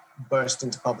really burst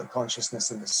into public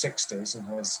consciousness in the 60s and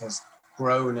has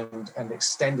grown and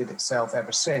extended itself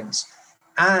ever since,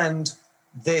 and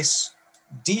this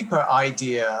deeper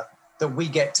idea that we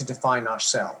get to define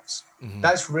ourselves. Mm-hmm.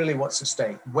 That's really what's at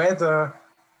stake. Whether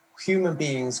human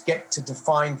beings get to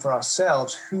define for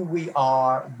ourselves who we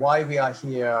are, why we are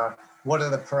here, what are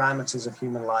the parameters of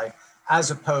human life,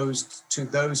 as opposed to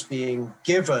those being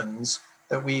givens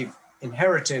that we've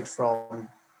inherited from,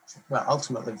 well,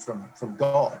 ultimately from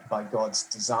God, by God's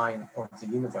design of the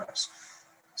universe.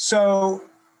 So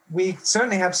we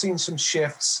certainly have seen some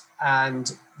shifts,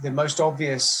 and the most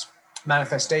obvious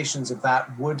manifestations of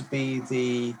that would be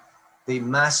the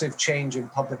massive change in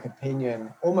public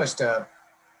opinion, almost a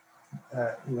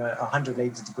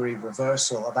 180-degree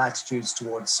reversal of attitudes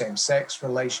towards same-sex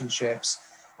relationships,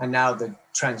 and now the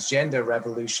transgender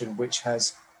revolution, which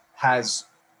has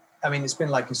it's been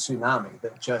like a tsunami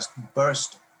that just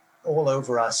burst all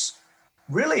over us,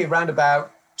 really around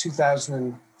about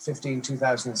 2015,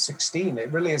 2016.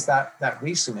 It really is that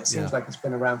recent. It seems like it's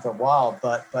been around for a while,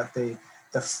 but the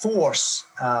force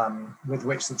with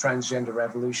which the transgender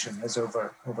revolution has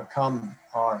overcome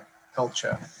our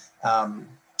culture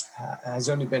has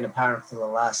only been apparent for the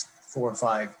last 4 or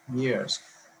 5 years.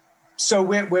 So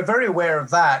we're very aware of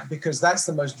that, because that's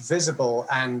the most visible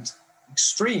and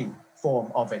extreme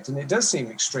form of it. And it does seem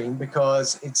extreme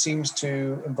because it seems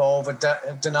to involve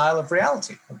a denial of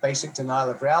reality, a basic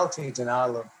denial of reality, a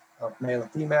denial of male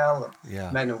and female, of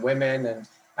men and women,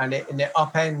 and it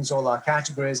upends all our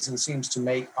categories and seems to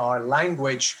make our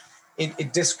language,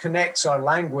 it disconnects our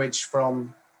language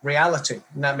from reality.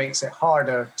 And that makes it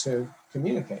harder to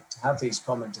communicate, to have these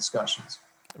common discussions.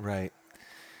 Right.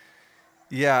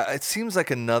 Yeah, it seems like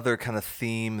another kind of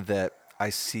theme that I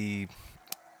see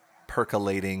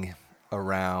percolating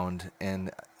around,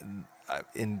 and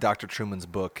in Dr. Trueman's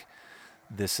book,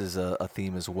 this is a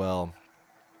theme as well.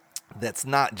 That's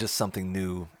not just something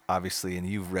new, obviously, and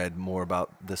you've read more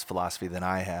about this philosophy than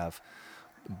I have,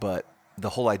 but the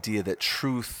whole idea that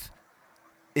truth,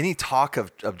 any talk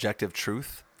of objective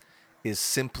truth, is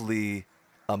simply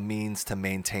a means to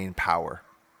maintain power.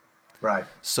 Right.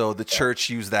 So the church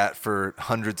used that for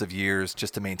hundreds of years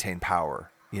just to maintain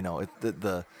power. You know,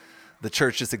 the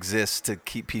church just exists to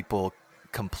keep people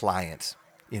compliant.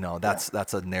 You know,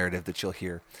 that's a narrative that you'll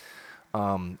hear.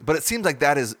 But it seems like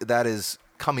that is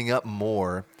coming up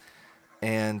more.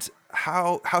 And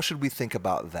how should we think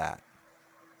about that?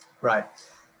 Right.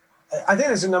 I think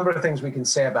there's a number of things we can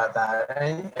say about that.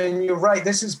 And you're right,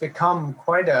 this has become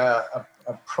quite a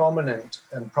prominent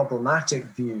and problematic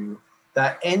view,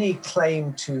 that any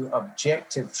claim to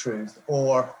objective truth,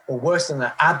 or worse than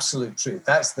that, absolute truth,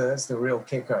 that's the real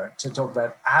kicker, to talk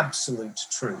about absolute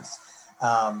truth.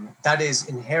 That is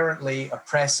inherently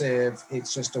oppressive.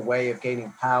 It's just a way of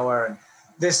gaining power. And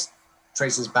this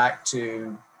traces back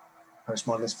to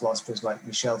postmodernist philosophers like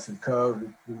Michel Foucault,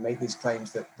 who make these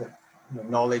claims that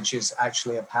knowledge is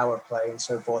actually a power play and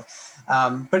so forth.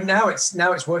 But now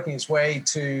it's working its way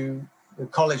to the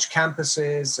college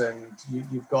campuses, and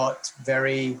you've got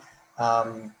very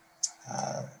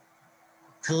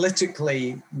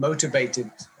politically motivated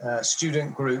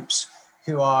student groups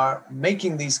who are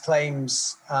making these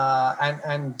claims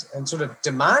and sort of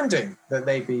demanding that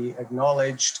they be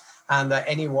acknowledged, and that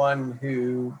anyone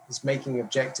who is making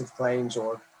objective claims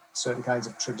or certain kinds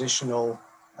of traditional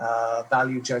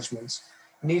value judgments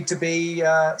need to be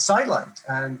sidelined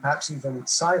and perhaps even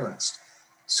silenced.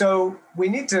 So we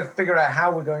need to figure out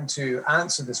how we're going to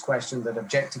answer this question that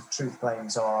objective truth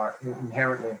claims are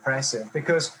inherently oppressive,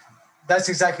 because that's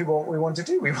exactly what we want to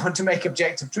do. We want to make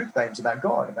objective truth claims about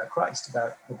God, about Christ,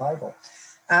 about the Bible.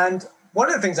 And one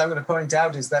of the things I'm going to point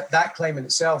out is that that claim in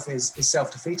itself is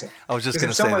self-defeating. I was just going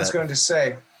to say that. If someone's going to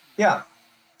say, yeah,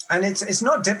 and it's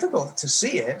not difficult to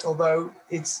see it, although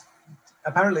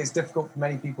apparently it's difficult for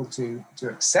many people to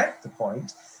accept the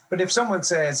point. But if someone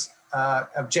says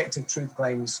objective truth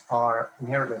claims are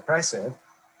inherently oppressive,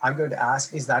 I'm going to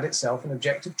ask, is that itself an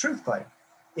objective truth claim?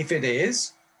 If it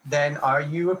is, then are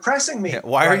you oppressing me? Yeah,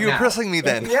 why are you oppressing me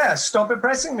then? Yeah, stop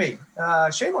oppressing me.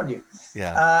 Shame on you.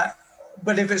 Yeah.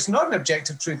 But if it's not an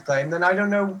objective truth claim, then I don't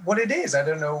know what it is. I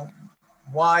don't know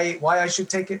why I should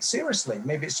take it seriously.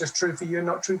 Maybe it's just true for you and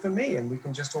not true for me, and we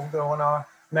can just all go on our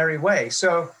merry way.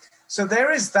 So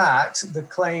there is that. The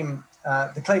claim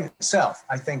itself,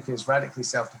 I think, is radically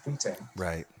self-defeating.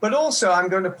 Right. But also, I'm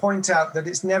going to point out that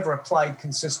it's never applied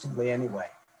consistently anyway,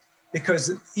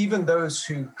 because even those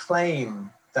who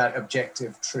claim that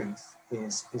objective truth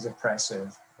is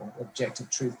oppressive, or objective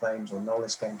truth claims or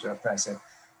knowledge claims are oppressive,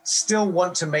 still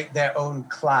want to make their own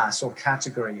class or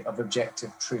category of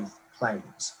objective truth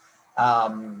claims,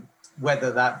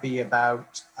 whether that be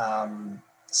about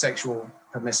sexual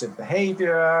permissive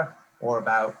behavior or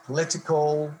about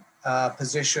political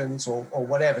positions or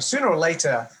whatever. Sooner or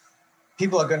later,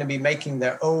 people are going to be making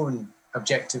their own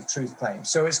objective truth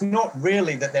claims. So it's not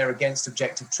really that they're against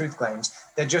objective truth claims.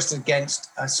 They're just against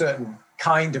a certain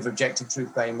kind of objective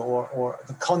truth claim or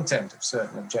the content of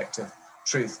certain objective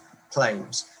truth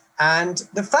claims. And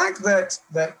the fact that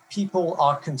people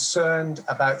are concerned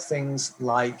about things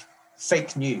like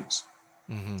fake news,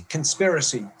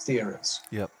 conspiracy theories,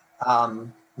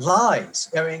 lies.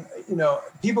 I mean,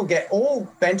 people get all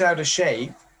bent out of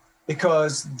shape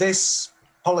because this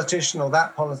politician or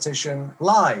that politician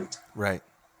lied. Right.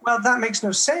 Well, that makes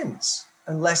no sense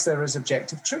unless there is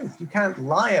objective truth. You can't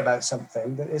lie about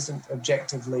something that isn't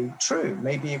objectively true.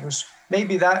 Maybe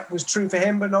that was true for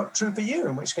him, but not true for you,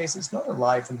 in which case it's not a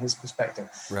lie from his perspective.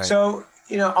 Right. So,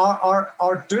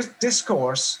 our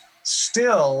discourse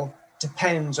still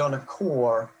depends on a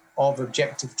core of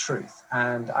objective truth.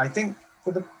 And I think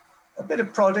with a bit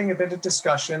of prodding, a bit of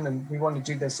discussion, and we want to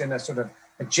do this in a sort of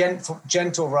a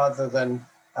gentle rather than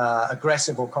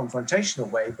aggressive or confrontational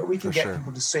way, but we can get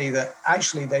people to see that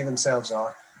actually they themselves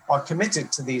are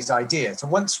committed to these ideas.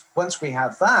 And once we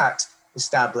have that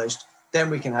established, then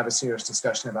we can have a serious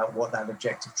discussion about what that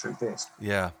objective truth is.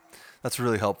 Yeah, that's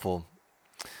really helpful.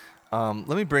 Let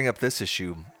me bring up this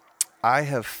issue. I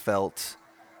have felt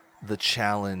the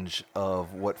challenge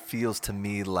of what feels to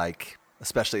me like,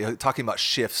 especially talking about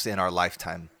shifts in our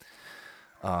lifetime.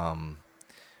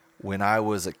 When I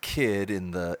was a kid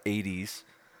in the 80s,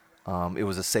 it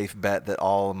was a safe bet that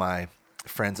all of my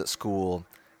friends at school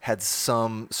had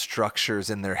some structures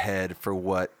in their head for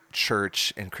what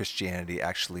church and Christianity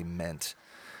actually meant.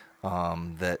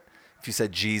 That if you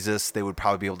said Jesus, they would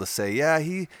probably be able to say, yeah,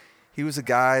 he was a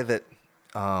guy that,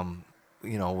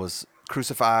 was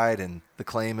crucified, and the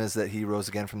claim is that he rose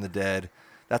again from the dead.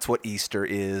 That's what Easter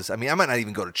is. I mean, I might not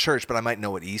even go to church, but I might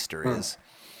know what Easter is.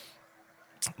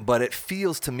 But it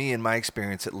feels to me, in my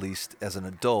experience, at least as an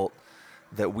adult,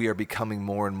 that we are becoming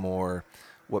more and more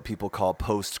what people call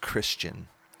post-Christian.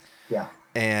 Yeah.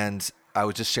 And I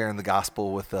was just sharing the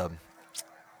gospel with a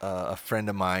friend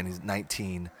of mine. He's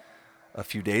 19 a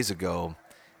few days ago,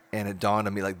 and it dawned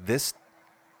on me, like, this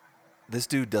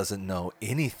dude doesn't know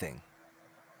anything.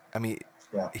 I mean,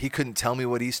 he couldn't tell me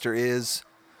what Easter is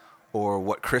or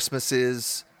what Christmas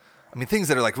is. I mean, things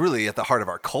that are like really at the heart of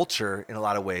our culture in a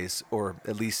lot of ways, or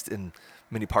at least in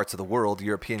many parts of the world,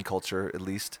 European culture at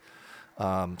least,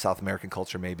 South American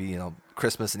culture maybe.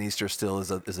 Christmas and Easter still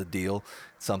is a deal,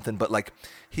 something. But like,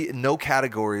 no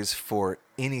categories for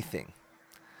anything.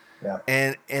 Yeah.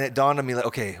 And it dawned on me like,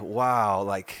 okay, wow,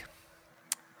 like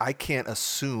I can't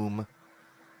assume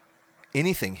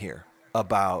anything here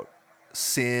about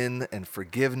sin and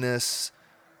forgiveness,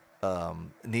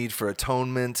 need for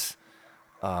atonement,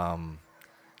 right,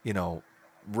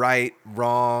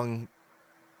 wrong,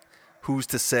 who's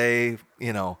to say,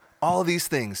 all of these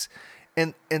things.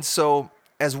 And so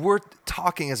as we're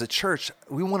talking as a church,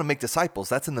 we want to make disciples.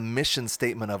 That's in the mission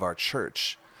statement of our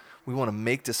church. We want to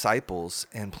make disciples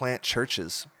and plant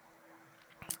churches.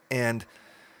 And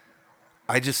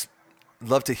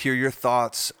love to hear your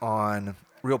thoughts on,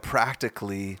 real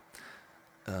practically,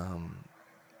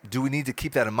 do we need to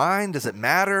keep that in mind? Does it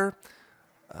matter?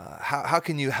 How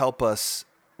can you help us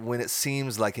when it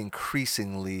seems like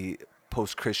increasingly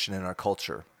post-Christian in our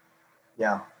culture?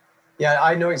 Yeah. Yeah,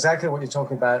 I know exactly what you're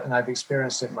talking about, and I've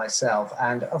experienced it myself.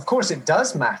 And of course, it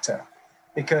does matter,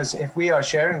 because if we are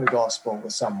sharing the gospel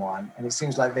with someone and it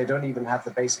seems like they don't even have the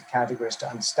basic categories to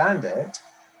understand it,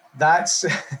 that's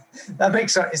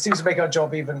it seems to make our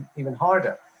job even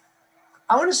harder.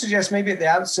 I want to suggest maybe at the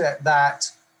outset that,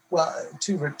 well,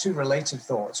 two related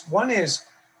thoughts. One is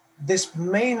this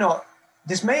may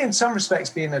in some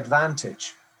respects be an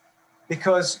advantage,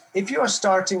 because if you are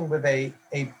starting with a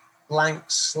blank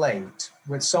slate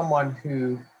with someone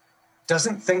who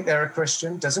doesn't think they're a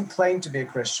Christian, doesn't claim to be a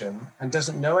Christian, and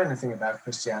doesn't know anything about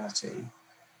Christianity,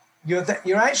 you're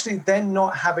actually then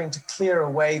not having to clear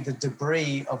away the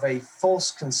debris of a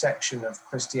false conception of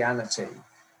Christianity,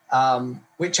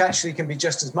 which actually can be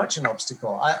just as much an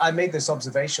obstacle. I made this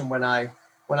observation when I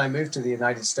moved to the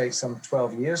United States some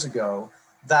 12 years ago,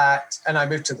 and I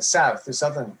moved to the South, the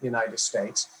Southern United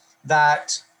States,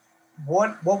 that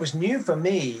what was new for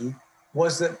me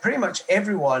was that pretty much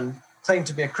everyone claimed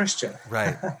to be a Christian.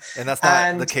 Right. And that's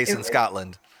not the case in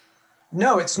Scotland.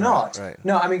 No, it's not. Right.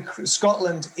 No, I mean,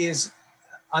 Scotland is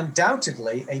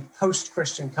undoubtedly a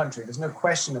post-Christian country. There's no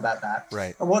question about that.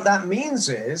 Right. And what that means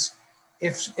is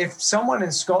if someone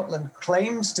in Scotland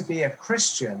claims to be a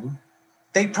Christian,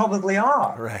 they probably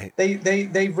are. Right.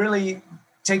 They really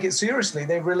take it seriously.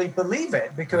 They really believe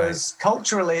it, because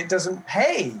culturally it doesn't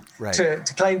pay to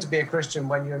claim to be a Christian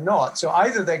when you're not. So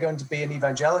either they're going to be an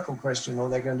evangelical Christian, or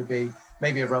they're going to be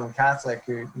maybe a Roman Catholic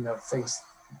who thinks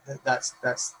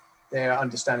that's their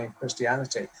understanding of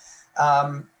Christianity.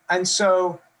 And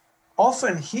so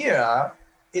often here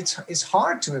it's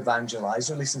hard to evangelize,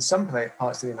 or at least in some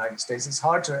parts of the United States, it's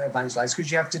hard to evangelize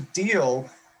because you have to deal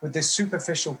with this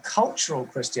superficial cultural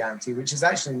Christianity, which is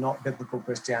actually not biblical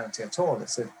Christianity at all.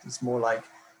 It's more like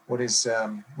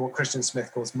what Christian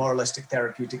Smith calls moralistic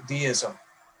therapeutic deism,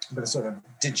 but a sort of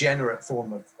degenerate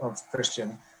form of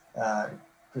Christian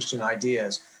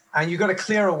ideas. And you've got to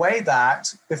clear away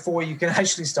that before you can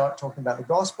actually start talking about the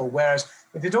gospel. Whereas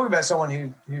if you're talking about someone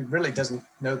who really doesn't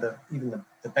know even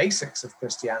the basics of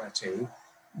Christianity,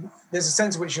 there's a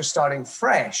sense in which you're starting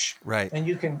fresh, right? And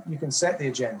you can set the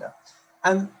agenda.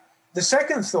 And the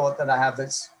second thought that I have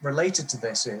that's related to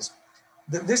this is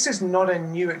that this is not a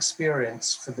new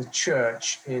experience for the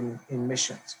church in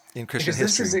missions. In Christian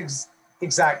history. This is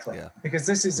exactly. Yeah. Because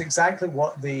this is exactly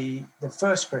what the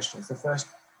first Christians, the first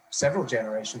several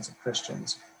generations of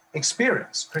Christians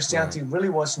experienced. Christianity really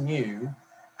was new.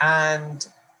 And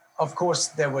of course,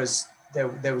 there was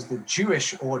the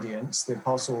Jewish audience. The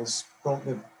apostles brought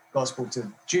the gospel to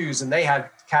Jews, and they had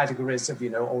categories of,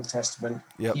 Old Testament,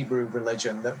 Hebrew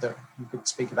religion that you could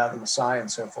speak about the Messiah and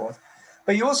so forth.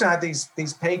 But you also had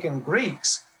these pagan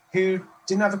Greeks who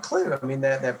didn't have a clue. I mean,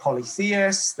 they're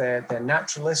polytheists, they're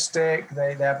naturalistic,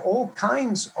 they have all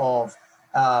kinds of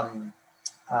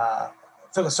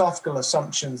philosophical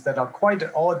assumptions that are quite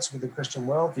at odds with the Christian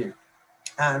worldview.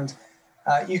 And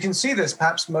you can see this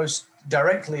perhaps most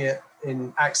directly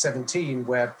in Acts 17,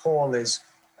 where Paul is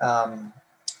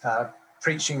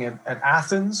preaching at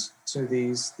Athens to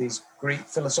these Greek,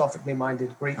 philosophically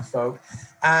minded Greek folk,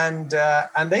 and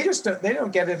they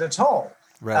don't get it at all.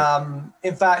 Right.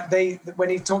 In fact, when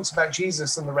he talks about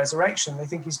Jesus and the resurrection, they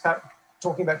think he's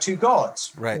talking about two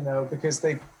gods. Right. Because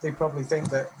they probably think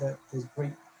that the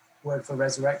Greek word for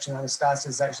resurrection, anastasis,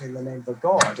 is actually the name for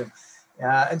God.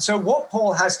 And so what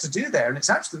Paul has to do there, and it's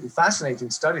absolutely fascinating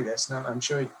to study this, and I'm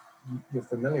sure you're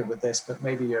familiar with this, but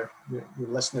maybe your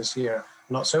listeners here are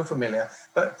not so familiar.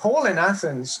 But Paul in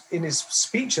Athens, in his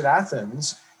speech at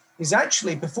Athens, is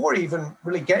actually, before he even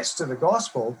really gets to the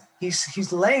gospel,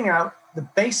 he's laying out the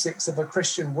basics of a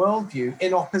Christian worldview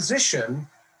in opposition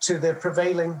to the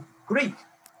prevailing Greek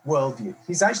worldview.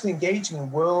 He's actually engaging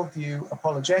in worldview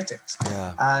apologetics.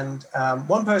 Yeah. And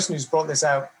one person who's brought this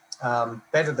out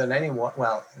better than anyone,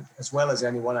 well, as well as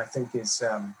anyone, I think, is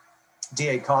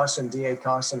D.A. Carson. D.A.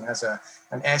 Carson has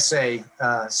an essay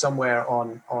somewhere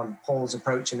on Paul's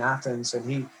approach in Athens,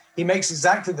 and he makes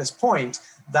exactly this point,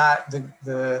 that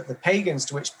the pagans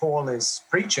to which Paul is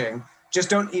preaching just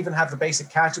don't even have the basic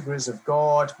categories of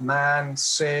God, man,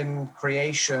 sin,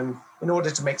 creation, in order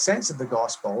to make sense of the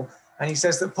gospel. And he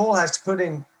says that Paul has to put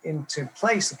into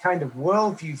place a kind of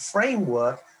worldview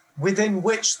framework within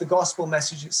which the gospel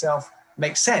message itself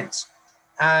makes sense.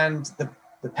 And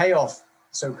the payoff,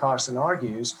 so Carson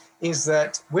argues, is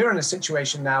that we're in a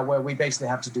situation now where we basically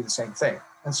have to do the same thing.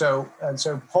 And so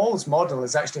Paul's model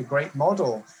is actually a great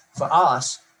model for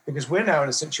us, because we're now in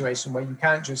a situation where you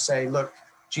can't just say, look,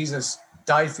 Jesus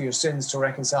died for your sins to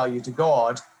reconcile you to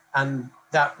God, and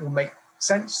that will make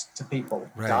sense to people.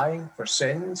 Right. Dying for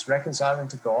sins, reconciling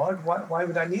to God. Why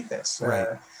would I need this? Right.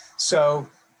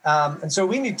 And so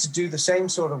we need to do the same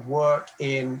sort of work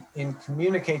in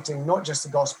communicating not just the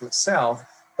gospel itself,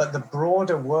 but the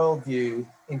broader worldview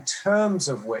in terms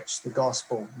of which the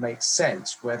gospel makes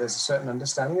sense, where there's a certain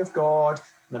understanding of God,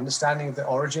 an understanding of the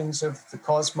origins of the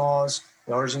cosmos,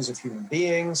 the origins of human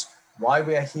beings, why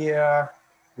we are here,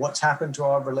 what's happened to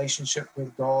our relationship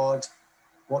with God,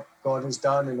 what God has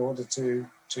done in order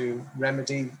to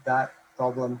remedy that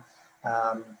problem,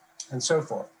 and so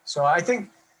forth. So I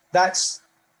think that's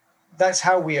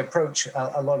how we approach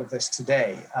a lot of this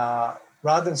today.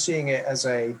 Rather than seeing it as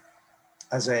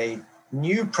a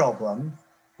new problem,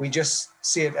 we just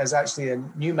see it as actually a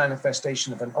new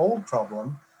manifestation of an old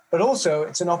problem, but also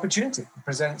it's an opportunity. It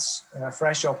presents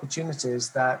fresh opportunities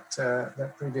that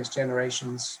previous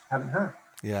generations haven't had.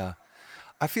 Yeah.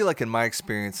 I feel like in my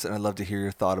experience, and I'd love to hear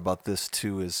your thought about this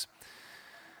too, is,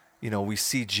 we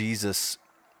see Jesus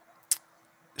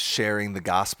sharing the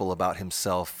gospel about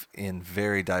himself in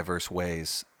very diverse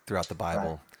ways throughout the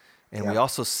Bible. Right. And we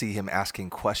also see him asking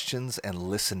questions and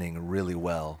listening really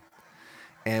well.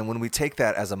 And when we take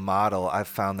that as a model, I've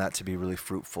found that to be really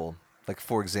fruitful. Like,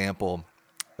 for example,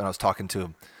 when I was talking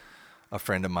to a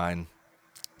friend of mine,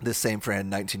 this same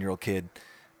friend, 19-year-old kid,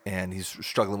 and he's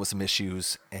struggling with some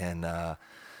issues, and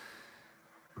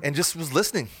just was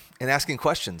listening and asking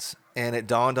questions. And it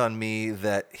dawned on me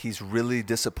that he's really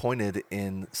disappointed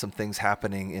in some things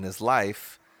happening in his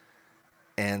life.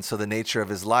 And so the nature of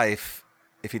his life,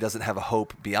 if he doesn't have a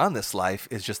hope beyond this life,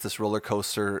 is just this roller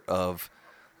coaster of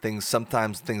things.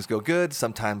 Sometimes things go good,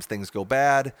 sometimes things go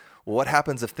bad. Well, what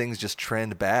happens if things just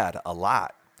trend bad a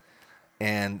lot?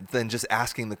 And then just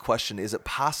asking the question, is it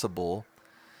possible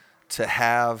to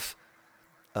have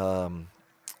a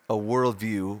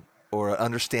worldview or an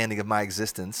understanding of my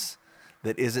existence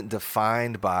that isn't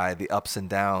defined by the ups and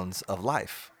downs of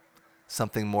life?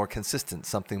 Something more consistent,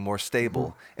 something more stable.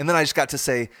 Mm-hmm. And then I just got to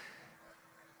say,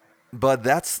 but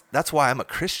that's why I'm a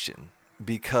Christian,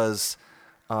 because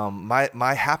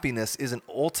my happiness isn't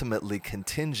ultimately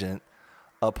contingent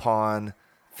upon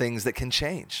things that can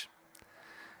change.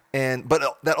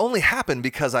 But that only happened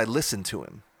because I listened to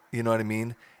him. You know what I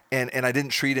mean? And I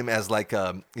didn't treat him as like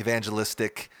a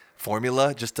evangelistic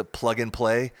formula just to plug and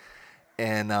play.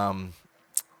 And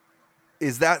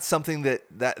is that something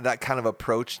that kind of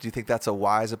approach, do you think that's a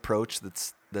wise approach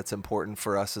that's important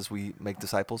for us as we make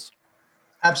disciples?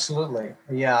 Absolutely.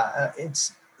 Yeah.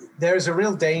 There's a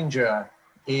real danger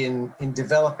in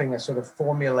developing a sort of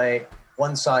formulaic,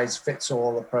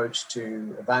 one-size-fits-all approach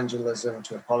to evangelism,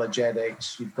 to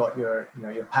apologetics. You've got your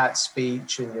pat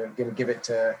speech, and you're going to give it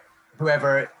to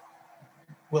whoever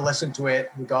will listen to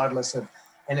it, regardless of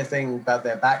anything about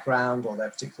their background or their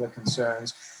particular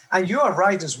concerns. And you are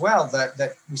right as well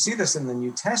that we see this in the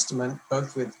New Testament,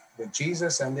 both with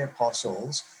Jesus and the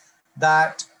apostles,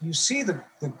 that you see the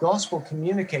gospel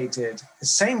communicated, the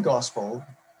same gospel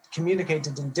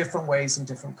communicated in different ways in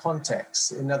different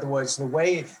contexts. In other words,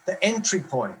 the entry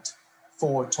point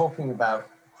for talking about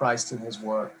Christ and his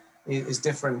work is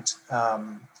different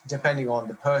depending on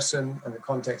the person and the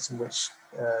context in which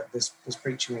this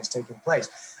preaching is taking place.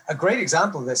 A great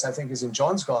example of this, I think, is in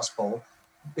John's gospel,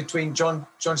 between John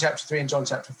chapter 3 and John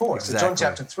chapter 4. Exactly. So John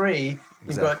chapter 3,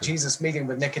 you've got Jesus meeting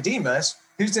with Nicodemus.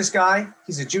 Who's this guy?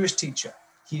 He's a Jewish teacher.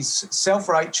 He's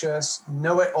self-righteous,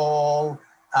 know-it-all.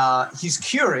 He's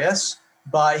curious,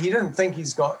 but he doesn't think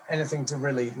he's got anything to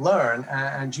really learn.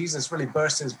 And Jesus really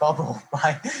burst his bubble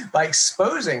by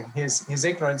exposing his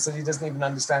ignorance, that he doesn't even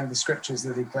understand the scriptures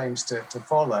that he claims to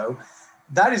follow.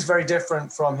 That is very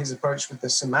different from his approach with the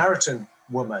Samaritan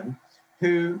woman,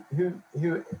 who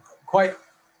quite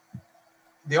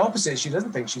the opposite. She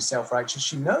doesn't think she's self-righteous.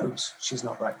 She knows she's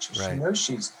not righteous. Right. She knows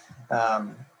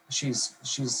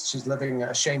she's living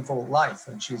a shameful life,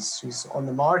 and she's on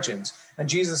the margins. And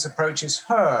Jesus approaches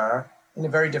her in a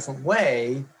very different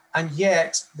way, and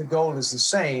yet the goal is the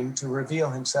same, to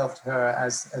reveal himself to her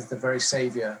as the very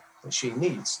savior that she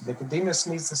needs. Nicodemus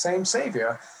needs the same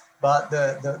savior, but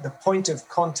the point of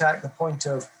contact, the point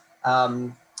of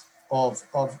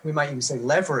we might even say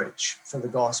leverage for the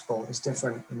gospel is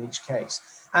different in each case.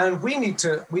 And we need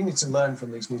to learn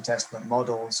from these New Testament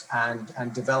models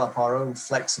and develop our own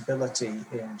flexibility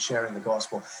in sharing the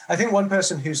gospel. I think one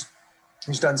person who's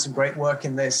done some great work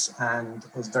in this and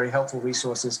has very helpful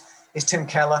resources is Tim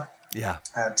Keller. Yeah.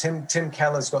 Tim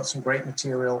Keller's got some great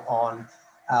material on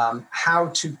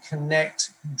how to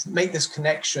make this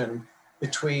connection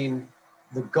between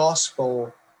the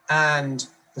gospel and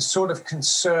the sort of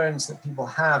concerns that people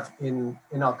have in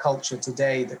our culture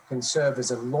today that can serve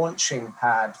as a launching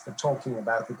pad for talking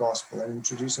about the gospel and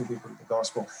introducing people to the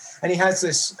gospel. And he has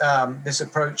this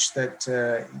approach that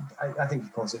I think he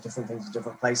calls it different things in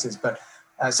different places, but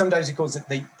sometimes he calls it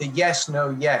the yes,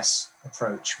 no, yes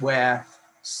approach, where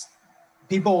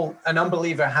an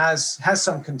unbeliever has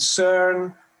some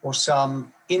concern or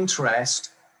some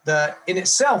interest that in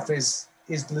itself is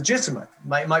legitimate.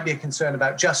 It might be a concern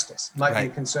about justice. It might be a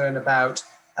concern about,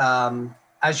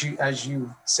 as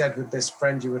you said with this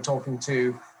friend you were talking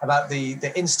to, about the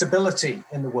instability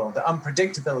in the world, the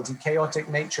unpredictability, chaotic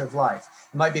nature of life.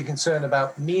 It might be a concern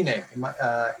about meaning,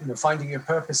 finding your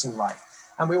purpose in life.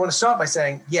 And we want to start by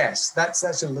saying, yes, that's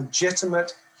a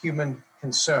legitimate human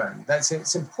concern.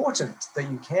 It's important that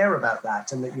you care about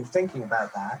that and that you're thinking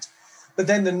about that. But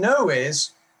then the no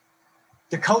is,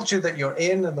 the culture that you're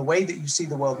in and the way that you see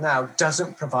the world now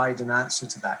doesn't provide an answer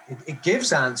to that. It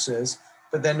gives answers,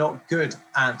 but they're not good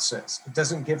answers. It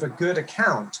doesn't give a good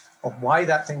account of why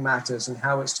that thing matters and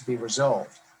how it's to be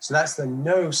resolved. So that's the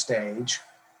no stage,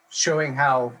 showing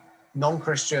how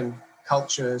non-Christian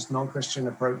cultures, non-Christian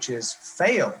approaches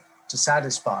fail to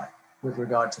satisfy with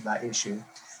regard to that issue.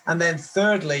 And then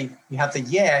thirdly, you have the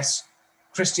yes.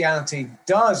 Christianity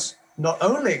does not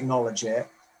only acknowledge it,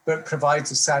 but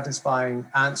provides a satisfying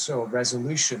answer or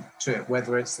resolution to it,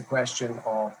 whether it's the question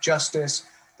of justice,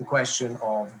 the question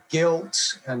of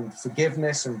guilt and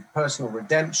forgiveness and personal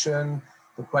redemption,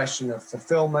 the question of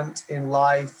fulfillment in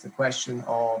life, the question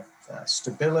of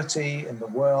stability in the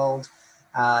world.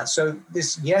 So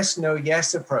this yes, no,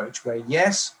 yes approach, where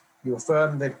yes, you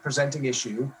affirm the presenting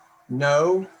issue,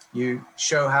 no, you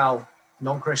show how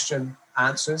non-Christian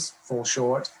answers fall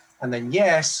short, and then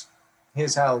yes,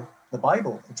 here's how the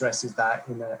Bible addresses that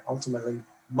in an ultimately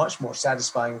much more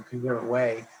satisfying and coherent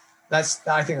way. I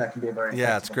think that can be a very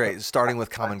it's great. Starting with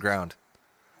common ground.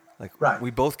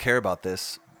 We both care about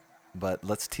this, but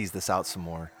let's tease this out some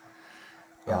more,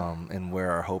 and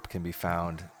where our hope can be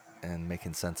found and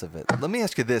making sense of it. Let me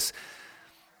ask you this,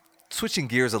 switching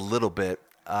gears a little bit.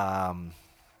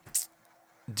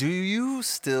 Do you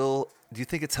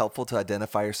think it's helpful to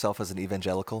identify yourself as an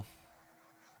evangelical?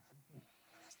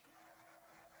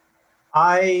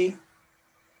 I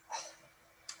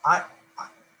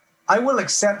will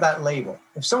accept that label.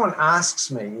 If someone asks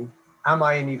me, am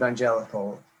I an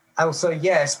evangelical? I will say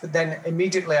yes, but then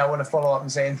immediately I want to follow up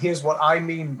and say, and here's what I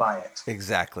mean by it.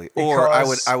 Exactly. Or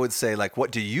I would say, like,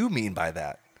 what do you mean by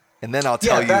that? And then I'll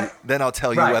tell you. Then I'll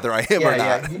tell you whether I am or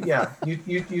not.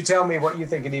 You tell me what you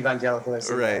think an evangelical is,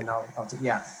 right? And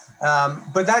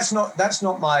but that's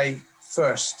not my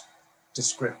first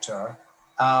descriptor.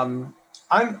 I'm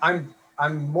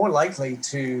more likely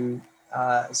to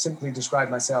simply describe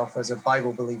myself as a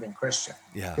Bible-believing Christian.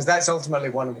 Because that's ultimately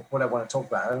what I want to talk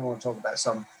about. I don't want to talk about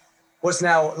what's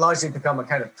now largely become a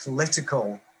kind of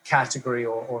political category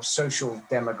or social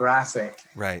demographic.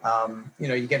 Right.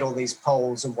 You get all these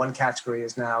polls, and one category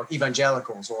is now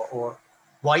evangelicals or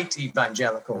white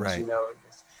evangelicals. Right.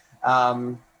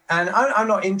 And I'm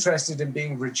not interested in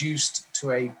being reduced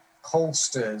to a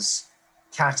pollster's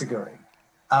category.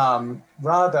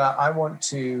 Rather, I want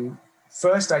to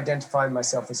first identify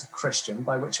myself as a Christian,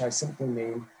 by which I simply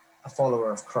mean a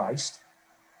follower of Christ.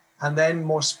 And then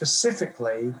more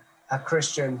specifically, a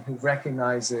Christian who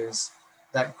recognizes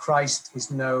that Christ is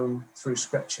known through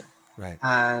Scripture. Right.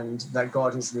 And that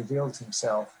God has revealed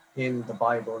himself in the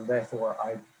Bible. And therefore,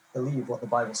 I believe what the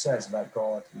Bible says about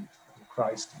God and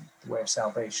Christ and the way of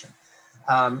salvation.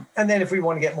 And then if we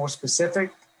want to get more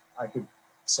specific, I could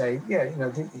say,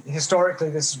 historically,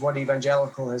 this is what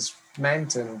evangelical has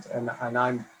meant, and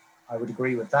I would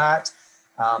agree with that.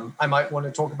 I might want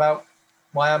to talk about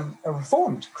why I'm a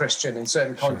Reformed Christian in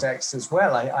certain contexts as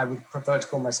well. I would prefer to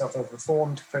call myself a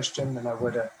Reformed Christian than I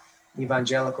would an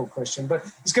evangelical Christian, but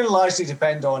it's going to largely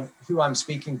depend on who I'm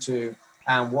speaking to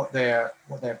and what their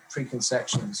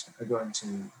preconceptions are going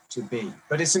to be.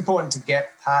 But it's important to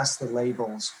get past the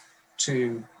labels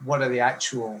to what are the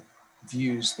actual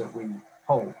views that we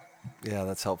hold. Yeah,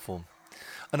 that's helpful.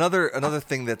 Another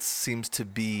thing that seems to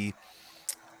be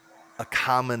a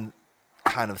common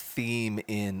kind of theme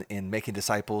in making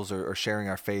disciples or sharing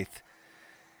our faith.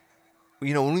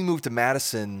 When we moved to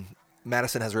Madison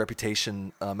has a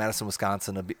reputation, Madison,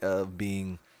 Wisconsin, of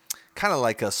being kind of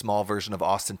like a small version of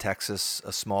Austin, Texas,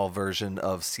 a small version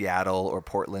of Seattle or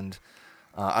Portland.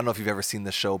 I don't know if you've ever seen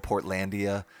the show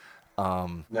Portlandia.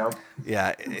 No.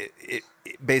 Yeah, it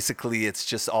basically it's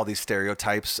just all these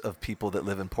stereotypes of people that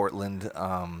live in Portland,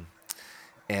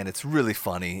 and it's really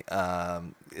funny.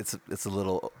 It's a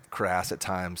little crass at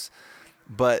times,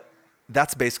 but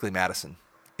that's basically Madison.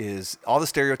 Is all the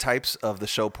stereotypes of the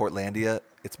show Portlandia?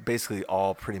 It's basically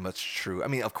all pretty much true. I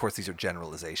mean, of course, these are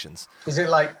generalizations. Is it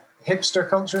like hipster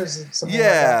culture? Is it something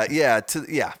like that?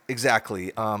 Yeah,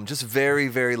 exactly. Just very,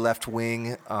 very left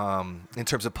wing in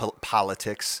terms of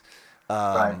politics.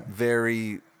 Right.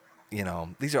 Very,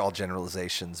 these are all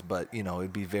generalizations, but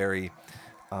it'd be very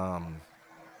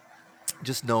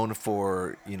just known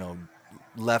for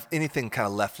left, anything kind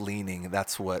of left leaning.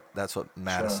 That's what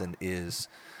Madison is.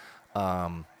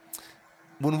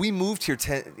 When we moved here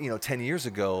 10 years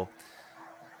ago,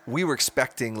 we were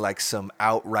expecting like some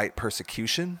outright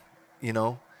persecution,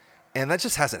 and that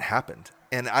just hasn't happened.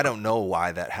 And I don't know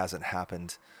why that hasn't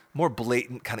happened. More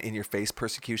blatant, kind of in your face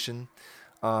persecution.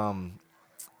 And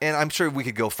I'm sure we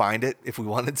could go find it if we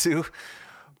wanted to.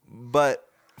 But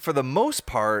for the most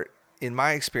part, in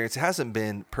my experience, it hasn't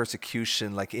been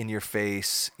persecution like in your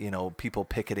face, people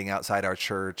picketing outside our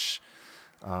church.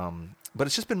 But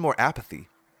it's just been more apathy.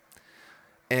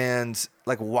 And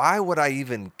like, why would I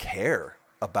even care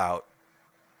about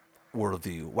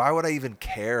worldview? Why would I even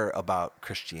care about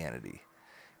Christianity?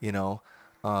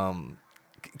 Can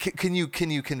you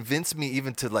convince me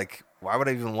even to like, why would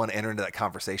I even want to enter into that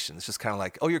conversation? It's just kind of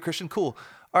like, oh, you're a Christian? Cool.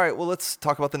 All right, well, let's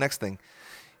talk about the next thing.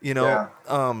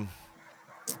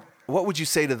 What would you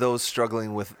say to those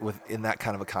struggling with in that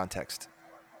kind of a context?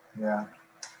 Yeah.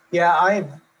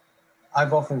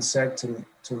 I've often said to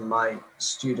my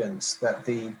students that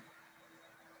the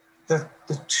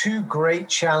two great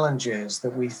challenges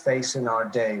that we face in our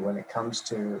day when it comes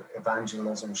to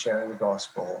evangelism, sharing the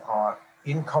gospel, are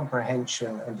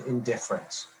incomprehension and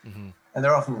indifference. Mm-hmm. And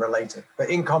they're often related. But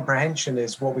incomprehension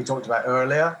is what we talked about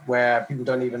earlier, where people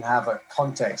don't even have a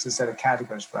context, a set of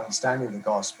categories for understanding the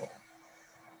gospel.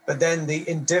 But then the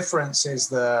indifference is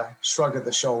the shrug of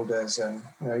the shoulders, and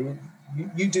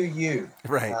you do you.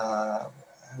 Right.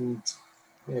 And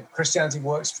if Christianity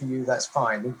works for you, that's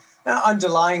fine. And now,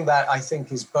 underlying that, I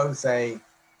think, is both a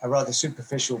rather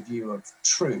superficial view of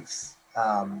truth,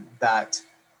 that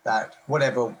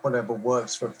whatever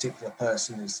works for a particular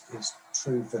person is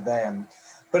true for them.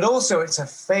 But also it's a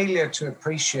failure to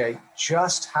appreciate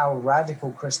just how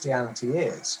radical Christianity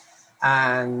is,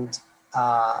 and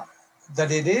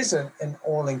that it is an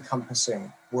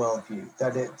all-encompassing worldview,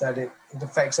 that it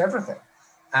affects everything.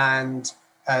 And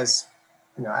as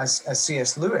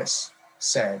C.S. Lewis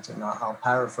said, and I'll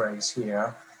paraphrase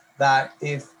here, that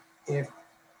if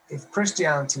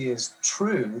Christianity is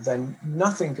true, then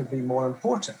nothing could be more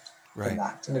important than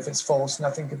that. And if it's false,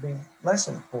 nothing could be less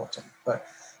important. But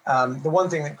the one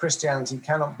thing that Christianity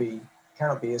cannot be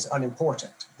is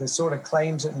unimportant. The sort of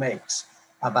claims it makes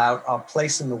about our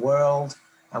place in the world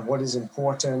and what is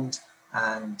important,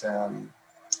 and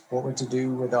what we're to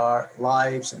do with our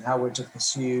lives, and how we're to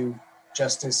pursue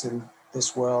justice in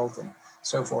this world, and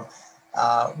so forth.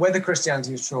 Whether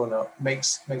Christianity is true or not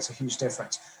makes a huge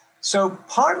difference. So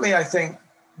partly, I think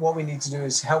what we need to do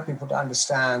is help people to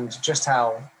understand just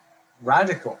how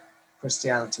radical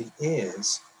Christianity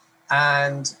is,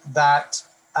 and that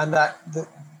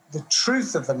the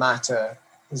truth of the matter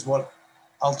is what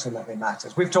ultimately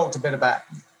matters. We've talked a bit about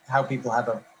how people have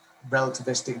a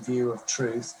relativistic view of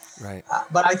truth, right?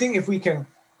 But I think if we can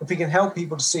help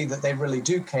people to see that they really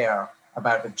do care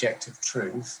about objective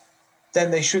truth,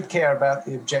 then they should care about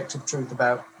the objective truth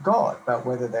about God, about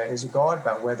whether there is a God,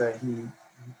 about whether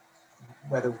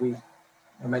we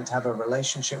are meant to have a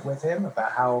relationship with him,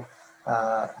 about how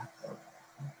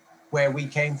where we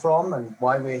came from and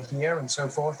why we're here, and so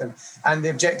forth, and the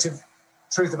objective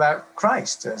truth about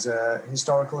Christ as a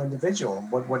historical individual.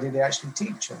 What did he actually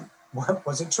teach, and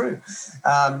was it true?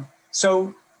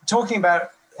 So talking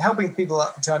about helping people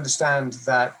to understand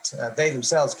that they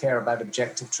themselves care about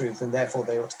objective truth, and therefore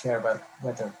they ought to care about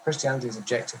whether Christianity is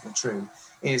objectively true,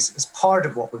 is part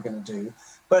of what we're going to do.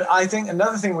 But I think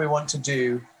another thing we want to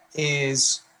do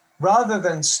is, rather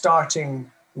than starting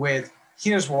with,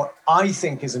 here's what I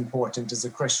think is important as a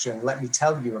Christian, let me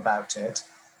tell you about it,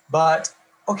 but,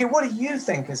 okay, what do you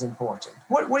think is important?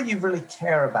 What do you really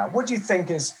care about? What do you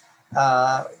think is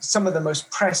some of the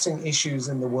most pressing issues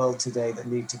in the world today that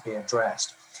need to be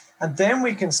addressed? And then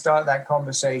we can start that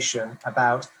conversation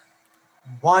about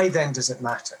why then does it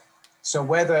matter? So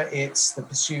whether it's the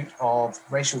pursuit of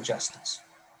racial justice,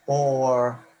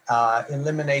 or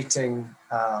eliminating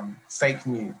fake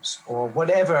news, or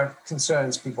whatever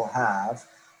concerns people have,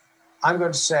 I'm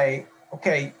going to say,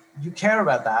 okay, you care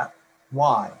about that.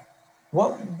 Why?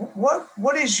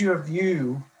 What is your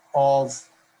view of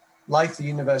life, the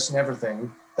universe, and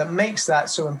everything that makes that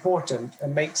so important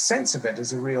and makes sense of it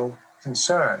as a real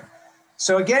concern.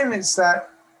 So again, it's that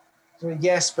sort of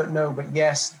yes, but no, but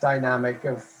yes dynamic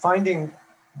of finding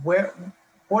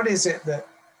what is it that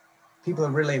people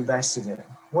are really invested in?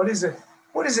 What is it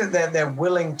that they're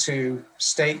willing to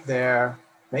stake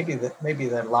maybe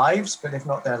their lives, but if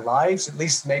not their lives, at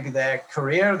least maybe their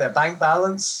career, their bank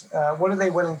balance. What are they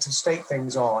willing to stake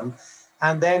things on?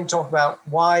 And then talk about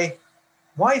why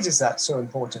is that so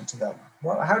important to them?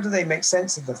 How do they make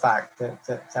sense of the fact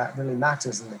that really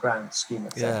matters in the grand scheme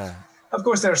of things? Yeah. Of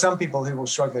course, there are some people who will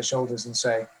shrug their shoulders and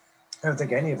say, I don't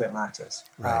think any of it matters.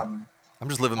 Right. I'm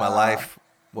just living my life.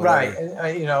 Whatever.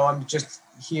 Right. I'm just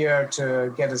here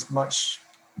to get as much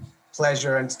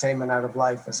pleasure, entertainment out of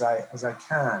life as I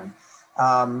can.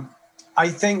 I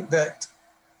think that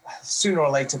sooner or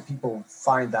later people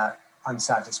find that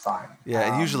unsatisfying.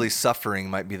 Yeah, and usually suffering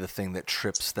might be the thing that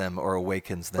trips them or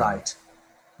awakens them.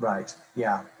 Right.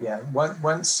 Yeah.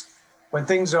 When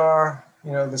things are,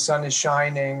 the sun is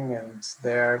shining and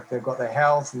they've got their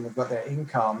health and they've got their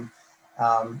income,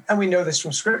 and we know this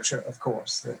from Scripture, of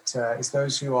course, that it's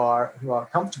those who are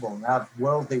comfortable and have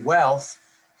worldly wealth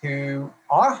who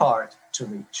are hard to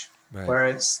reach, right. Where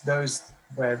it's those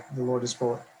where the Lord has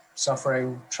brought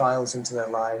suffering, trials into their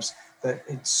lives, that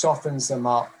it softens them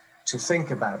up to think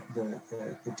about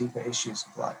the deeper issues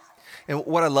of life. And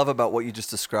what I love about what you just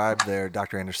described there,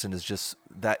 Dr. Anderson, is just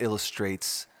that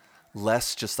illustrates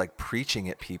less just like preaching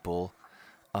at people.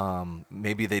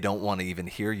 Maybe they don't want to even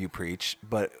hear you preach,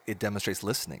 but it demonstrates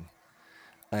listening.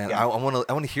 And I want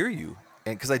to hear you.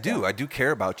 And because I do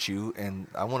care about you, and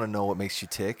I want to know what makes you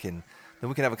tick, and then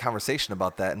we can have a conversation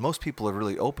about that. And most people are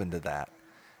really open to that,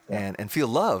 and feel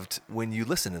loved when you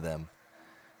listen to them,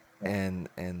 and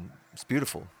it's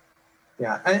beautiful.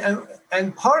 Yeah,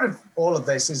 and part of all of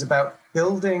this is about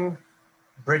building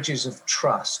bridges of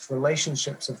trust,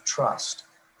 relationships of trust.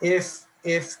 If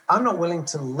I'm not willing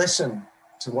to listen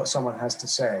to what someone has to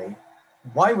say,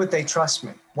 why would they trust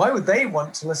me? Why would they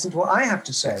want to listen to what I have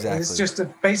to say? Exactly. It's just a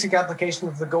basic application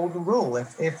of the golden rule.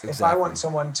 If I want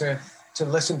someone to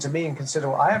listen to me and consider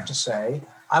what I have to say,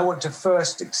 I want to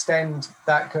first extend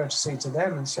that courtesy to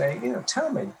them and say,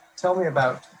 tell me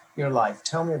about your life.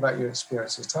 Tell me about your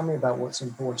experiences. Tell me about what's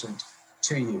important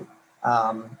to you.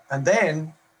 And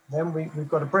then we've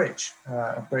got a bridge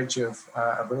of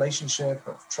a relationship,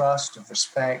 of trust, of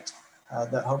respect,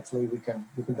 that hopefully we can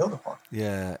build upon.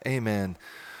 Yeah, amen.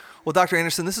 Well, Dr.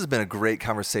 Anderson, this has been a great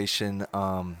conversation.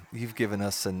 You've given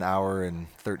us an hour and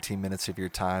 13 minutes of your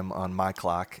time on my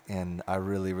clock, and I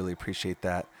really, really appreciate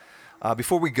that.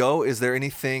 Before we go, is there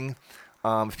anything,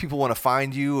 if people want to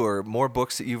find you or more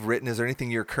books that you've written, is there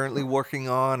anything you're currently working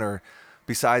on, or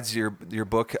besides your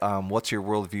book, What's Your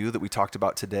Worldview that we talked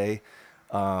about today?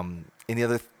 Any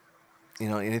other,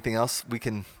 anything else we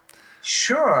can...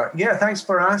 Sure. Yeah, thanks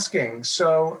for asking.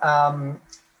 So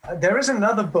there is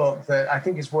another book that I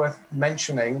think is worth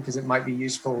mentioning because it might be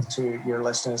useful to your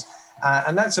listeners.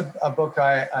 And that's a book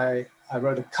I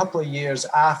wrote a couple of years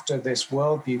after this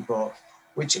Worldview book,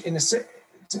 which in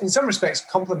some respects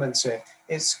complements it.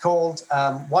 It's called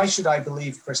Why Should I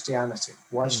Believe Christianity?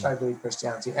 Why Should I Believe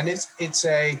Christianity? And it's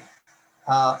a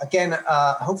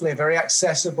hopefully a very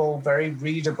accessible, very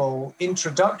readable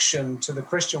introduction to the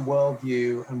Christian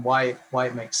worldview and why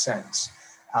it makes sense.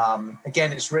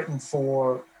 Again, it's written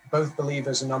for both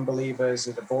believers and unbelievers.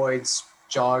 It avoids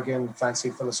jargon, fancy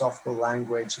philosophical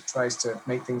language. It tries to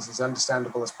make things as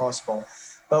understandable as possible.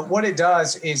 But what it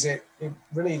does is it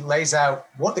really lays out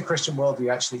what the Christian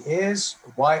worldview actually is,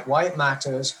 why it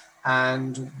matters,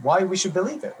 and why we should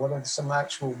believe it. What are some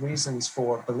actual reasons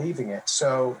for believing it?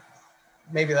 So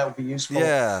maybe that would be useful.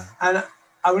 Yeah. And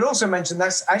I would also mention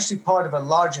that's actually part of a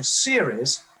larger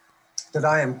series that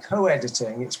I am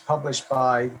co-editing. It's published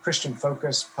by Christian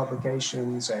Focus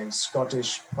Publications, a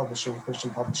Scottish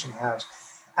Christian publishing house.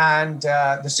 And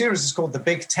the series is called The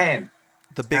Big Ten.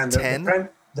 The Big Ten?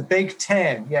 The Big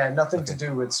Ten. Yeah, nothing to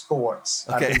do with sports.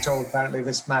 Okay. I've been told apparently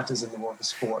this matters in the world of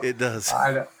sport. It does.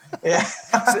 Yeah.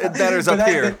 It matters up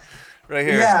here. Right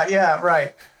here. Yeah,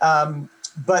 right.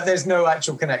 But there's no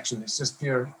actual connection. It's just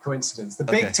pure coincidence. The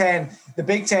Big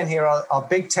Ten here are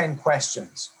Big Ten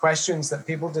questions that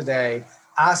people today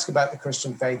ask about the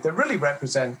Christian faith that really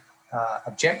represent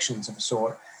objections of a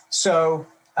sort. So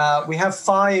we have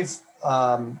 5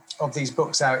 of these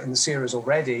books out in the series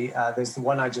already. There's the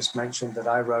one I just mentioned that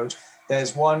I wrote.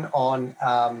 There's one on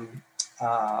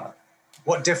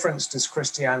what difference does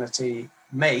Christianity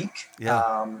make?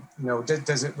 Yeah.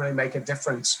 Does it really make a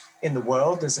difference in the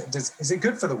world? Is it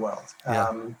good for the world?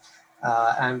 Yeah.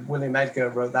 And William Edgar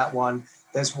wrote that one.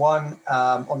 There's one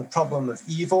on the problem of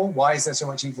evil. Why is there so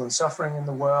much evil and suffering in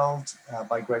the world?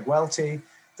 By Greg Welty.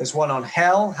 There's one on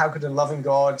hell. How could a loving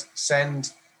God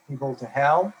send people to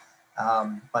hell?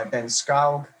 By Ben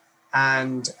Skaug.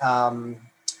 And one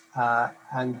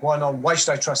on why should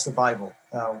I trust the Bible?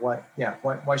 Why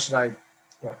should I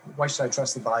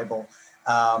trust the Bible?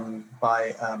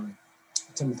 By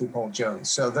Timothy Paul Jones.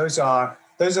 So those are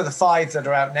the 5 that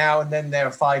are out now, and then there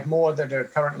are 5 more that are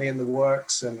currently in the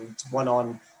works, and one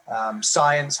on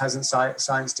science, hasn't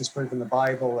science disproven the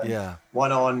Bible, and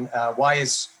one on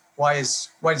why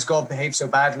does God behave so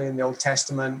badly in the Old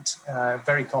Testament?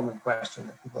 Very common question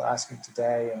that people are asking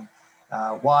today, and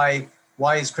why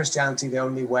is Christianity the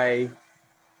only way?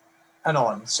 And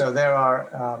on. So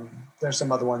there's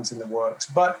some other ones in the works,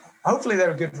 but hopefully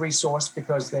they're a good resource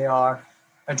because they are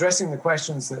addressing the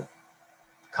questions that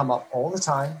come up all the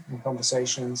time in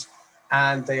conversations,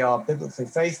 and they are biblically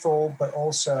faithful, but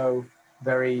also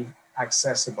very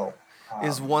accessible.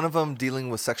 Is one of them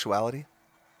dealing with sexuality?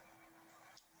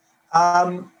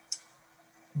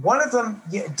 One of them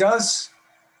does.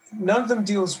 None of them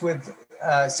deals with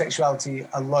sexuality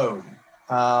alone,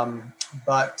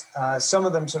 but some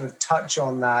of them sort of touch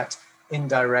on that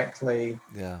indirectly.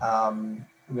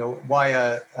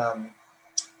 Why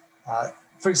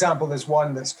for example, there's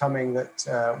one that's coming that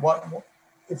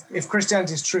if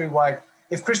Christianity is true,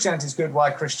 if Christianity is good, why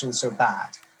are Christians so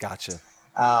bad? Gotcha.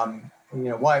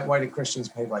 Why do Christians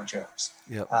behave like jerks?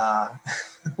 Yep.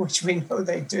 Which we know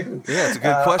they do. Yeah, it's a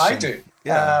good question. I do.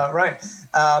 Yeah. Right.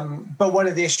 But one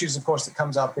of the issues, of course, that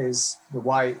comes up is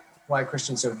why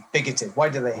Christians are bigoted. Why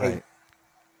do they hate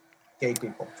gay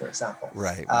people, for example?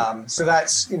 Right. So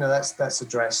that's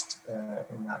addressed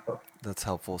in that book. That's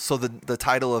helpful. So the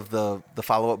title of the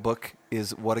follow-up book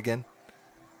is what again?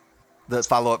 The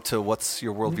follow-up to What's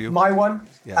Your Worldview? My one?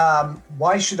 Yeah.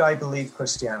 Why should I believe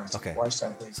Christianity? Okay. Why should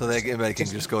I believe So they can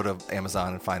just go to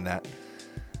Amazon and find that.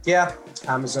 Yeah,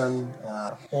 Amazon,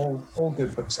 all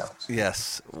good booksellers.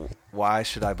 Yes. Why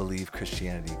should I believe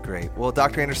Christianity? Great. Well,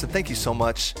 Dr. Anderson, thank you so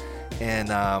much. And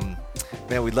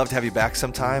man, we'd love to have you back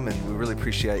sometime, and we really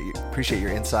appreciate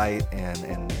your insight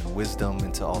and wisdom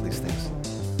into all these things.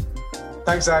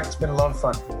 Thanks, Zach. It's been a lot of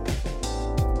fun.